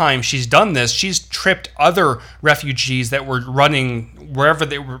first time she's done this. She's tripped other refugees that were running wherever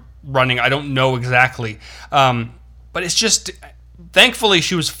they were running. I don't know exactly, but it's just. Thankfully,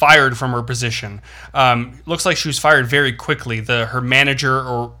 she was fired from her position. Looks like she was fired very quickly. Her manager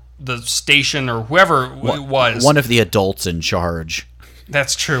or the station or whoever it was, one of the adults in charge.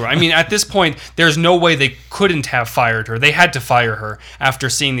 That's true. I mean, at this point, there's no way they couldn't have fired her. They had to fire her after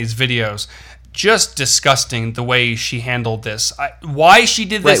seeing these videos. Just disgusting the way she handled this. Why she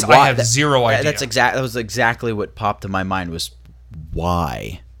did this, I have zero idea. That was exactly what popped in my mind was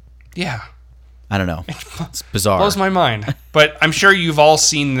why. Yeah. I don't know. It's bizarre. Blows my mind. But I'm sure you've all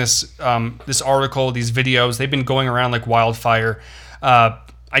seen this this article, these videos. They've been going around like wildfire.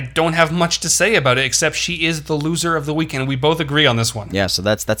 I don't have much to say about it except she is the loser of the week, and we both agree on this one. Yeah, so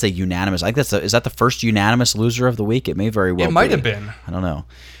that's a unanimous. I think is that the first unanimous loser of the week? It may very well be. It might have been. I don't know.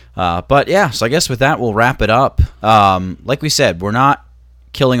 But yeah, so I guess with that we'll wrap it up. Like we said, we're not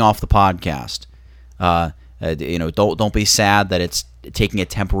killing off the podcast. Don't be sad that it's taking a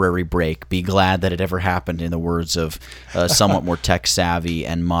temporary break. Be glad that it ever happened, in the words of somewhat more tech-savvy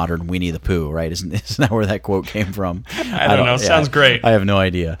and modern Winnie the Pooh, right? Isn't that where that quote came from? I don't know. Sounds great. I have no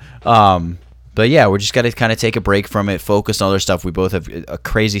idea. But yeah, we're just got to kind of take a break from it, focus on other stuff. We both have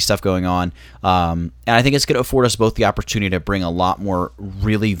crazy stuff going on. And I think it's going to afford us both the opportunity to bring a lot more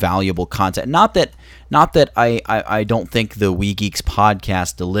really valuable content. Not that I don't think the We Geeks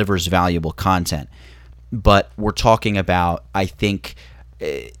podcast delivers valuable content. But we're talking about, I think,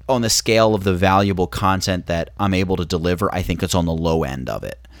 on the scale of the valuable content that I'm able to deliver, I think it's on the low end of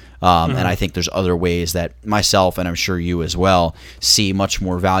it. And I think there's other ways that myself, and I'm sure you as well, see much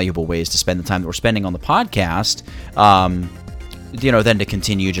more valuable ways to spend the time that we're spending on the podcast, than to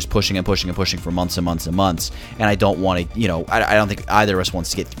continue just pushing and pushing and pushing for months and months and months. And I don't want to, I don't think either of us wants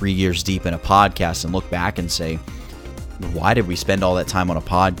to get 3 years deep in a podcast and look back and say, why did we spend all that time on a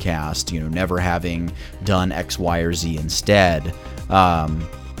podcast, never having done X, Y, or Z instead?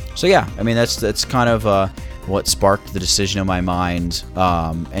 So yeah, I mean, that's kind of what sparked the decision in my mind,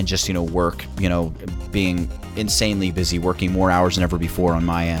 and just, work, being insanely busy, working more hours than ever before on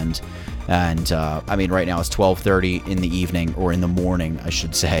my end. And I mean, right now it's 12:30 in the evening, or in the morning, I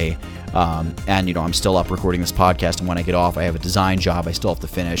should say. And I'm still up recording this podcast, and when I get off, I have a design job I still have to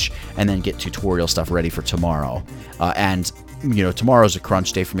finish, and then get tutorial stuff ready for tomorrow. And tomorrow's a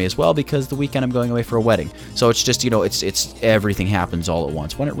crunch day for me as well, because the weekend I'm going away for a wedding. So it's just, it's everything happens all at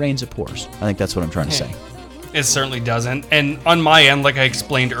once. When it rains, it pours. I think that's what I'm trying to say. It certainly doesn't. And on my end, like I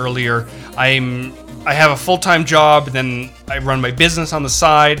explained earlier, I'm I have a full-time job, then I run my business on the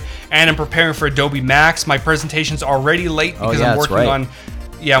side, and I'm preparing for Adobe Max. My presentation's already late because I'm working on.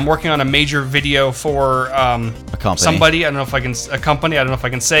 Yeah, I'm working on a major video for a company. Somebody. I don't know if I can a company. I don't know if I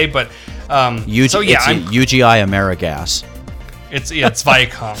can say, but so yeah, it's UGI Amerigas. It's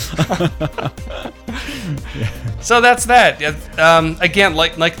Viacom. So that's that. Again,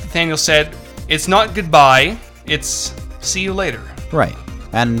 like Nathaniel said, it's not goodbye. It's see you later. Right.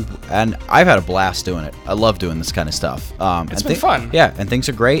 And I've had a blast doing it. I love doing this kind of stuff. It's been fun. Yeah, and things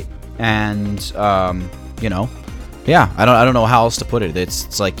are great. And yeah, I don't know how else to put it.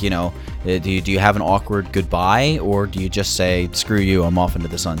 It's like, do you have an awkward goodbye, or do you just say screw you, I'm off into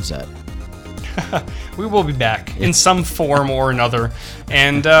the sunset? We will be back in some form or another,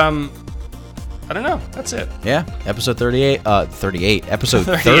 and I don't know. That's it. Yeah, episode 38. Episode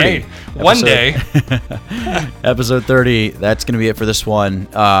 38. 30. One day. Episode 30. That's going to be it for this one.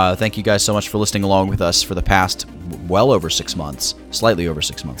 Thank you guys so much for listening along with us for the past well over 6 months. Slightly over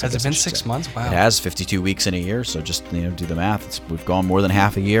 6 months. Has it been 6 months? Wow. It has 52 weeks in a year, so just do the math. We've gone more than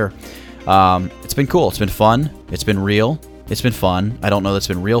half a year. It's been cool. It's been fun. It's been real. It's been fun. I don't know that's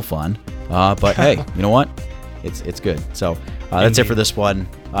been real fun, but hey, you know what? It's good. So that's it for this one.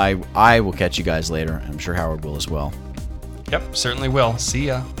 I will catch you guys later. I'm sure Howard will as well. Yep, certainly will. See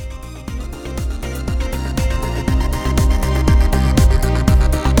ya.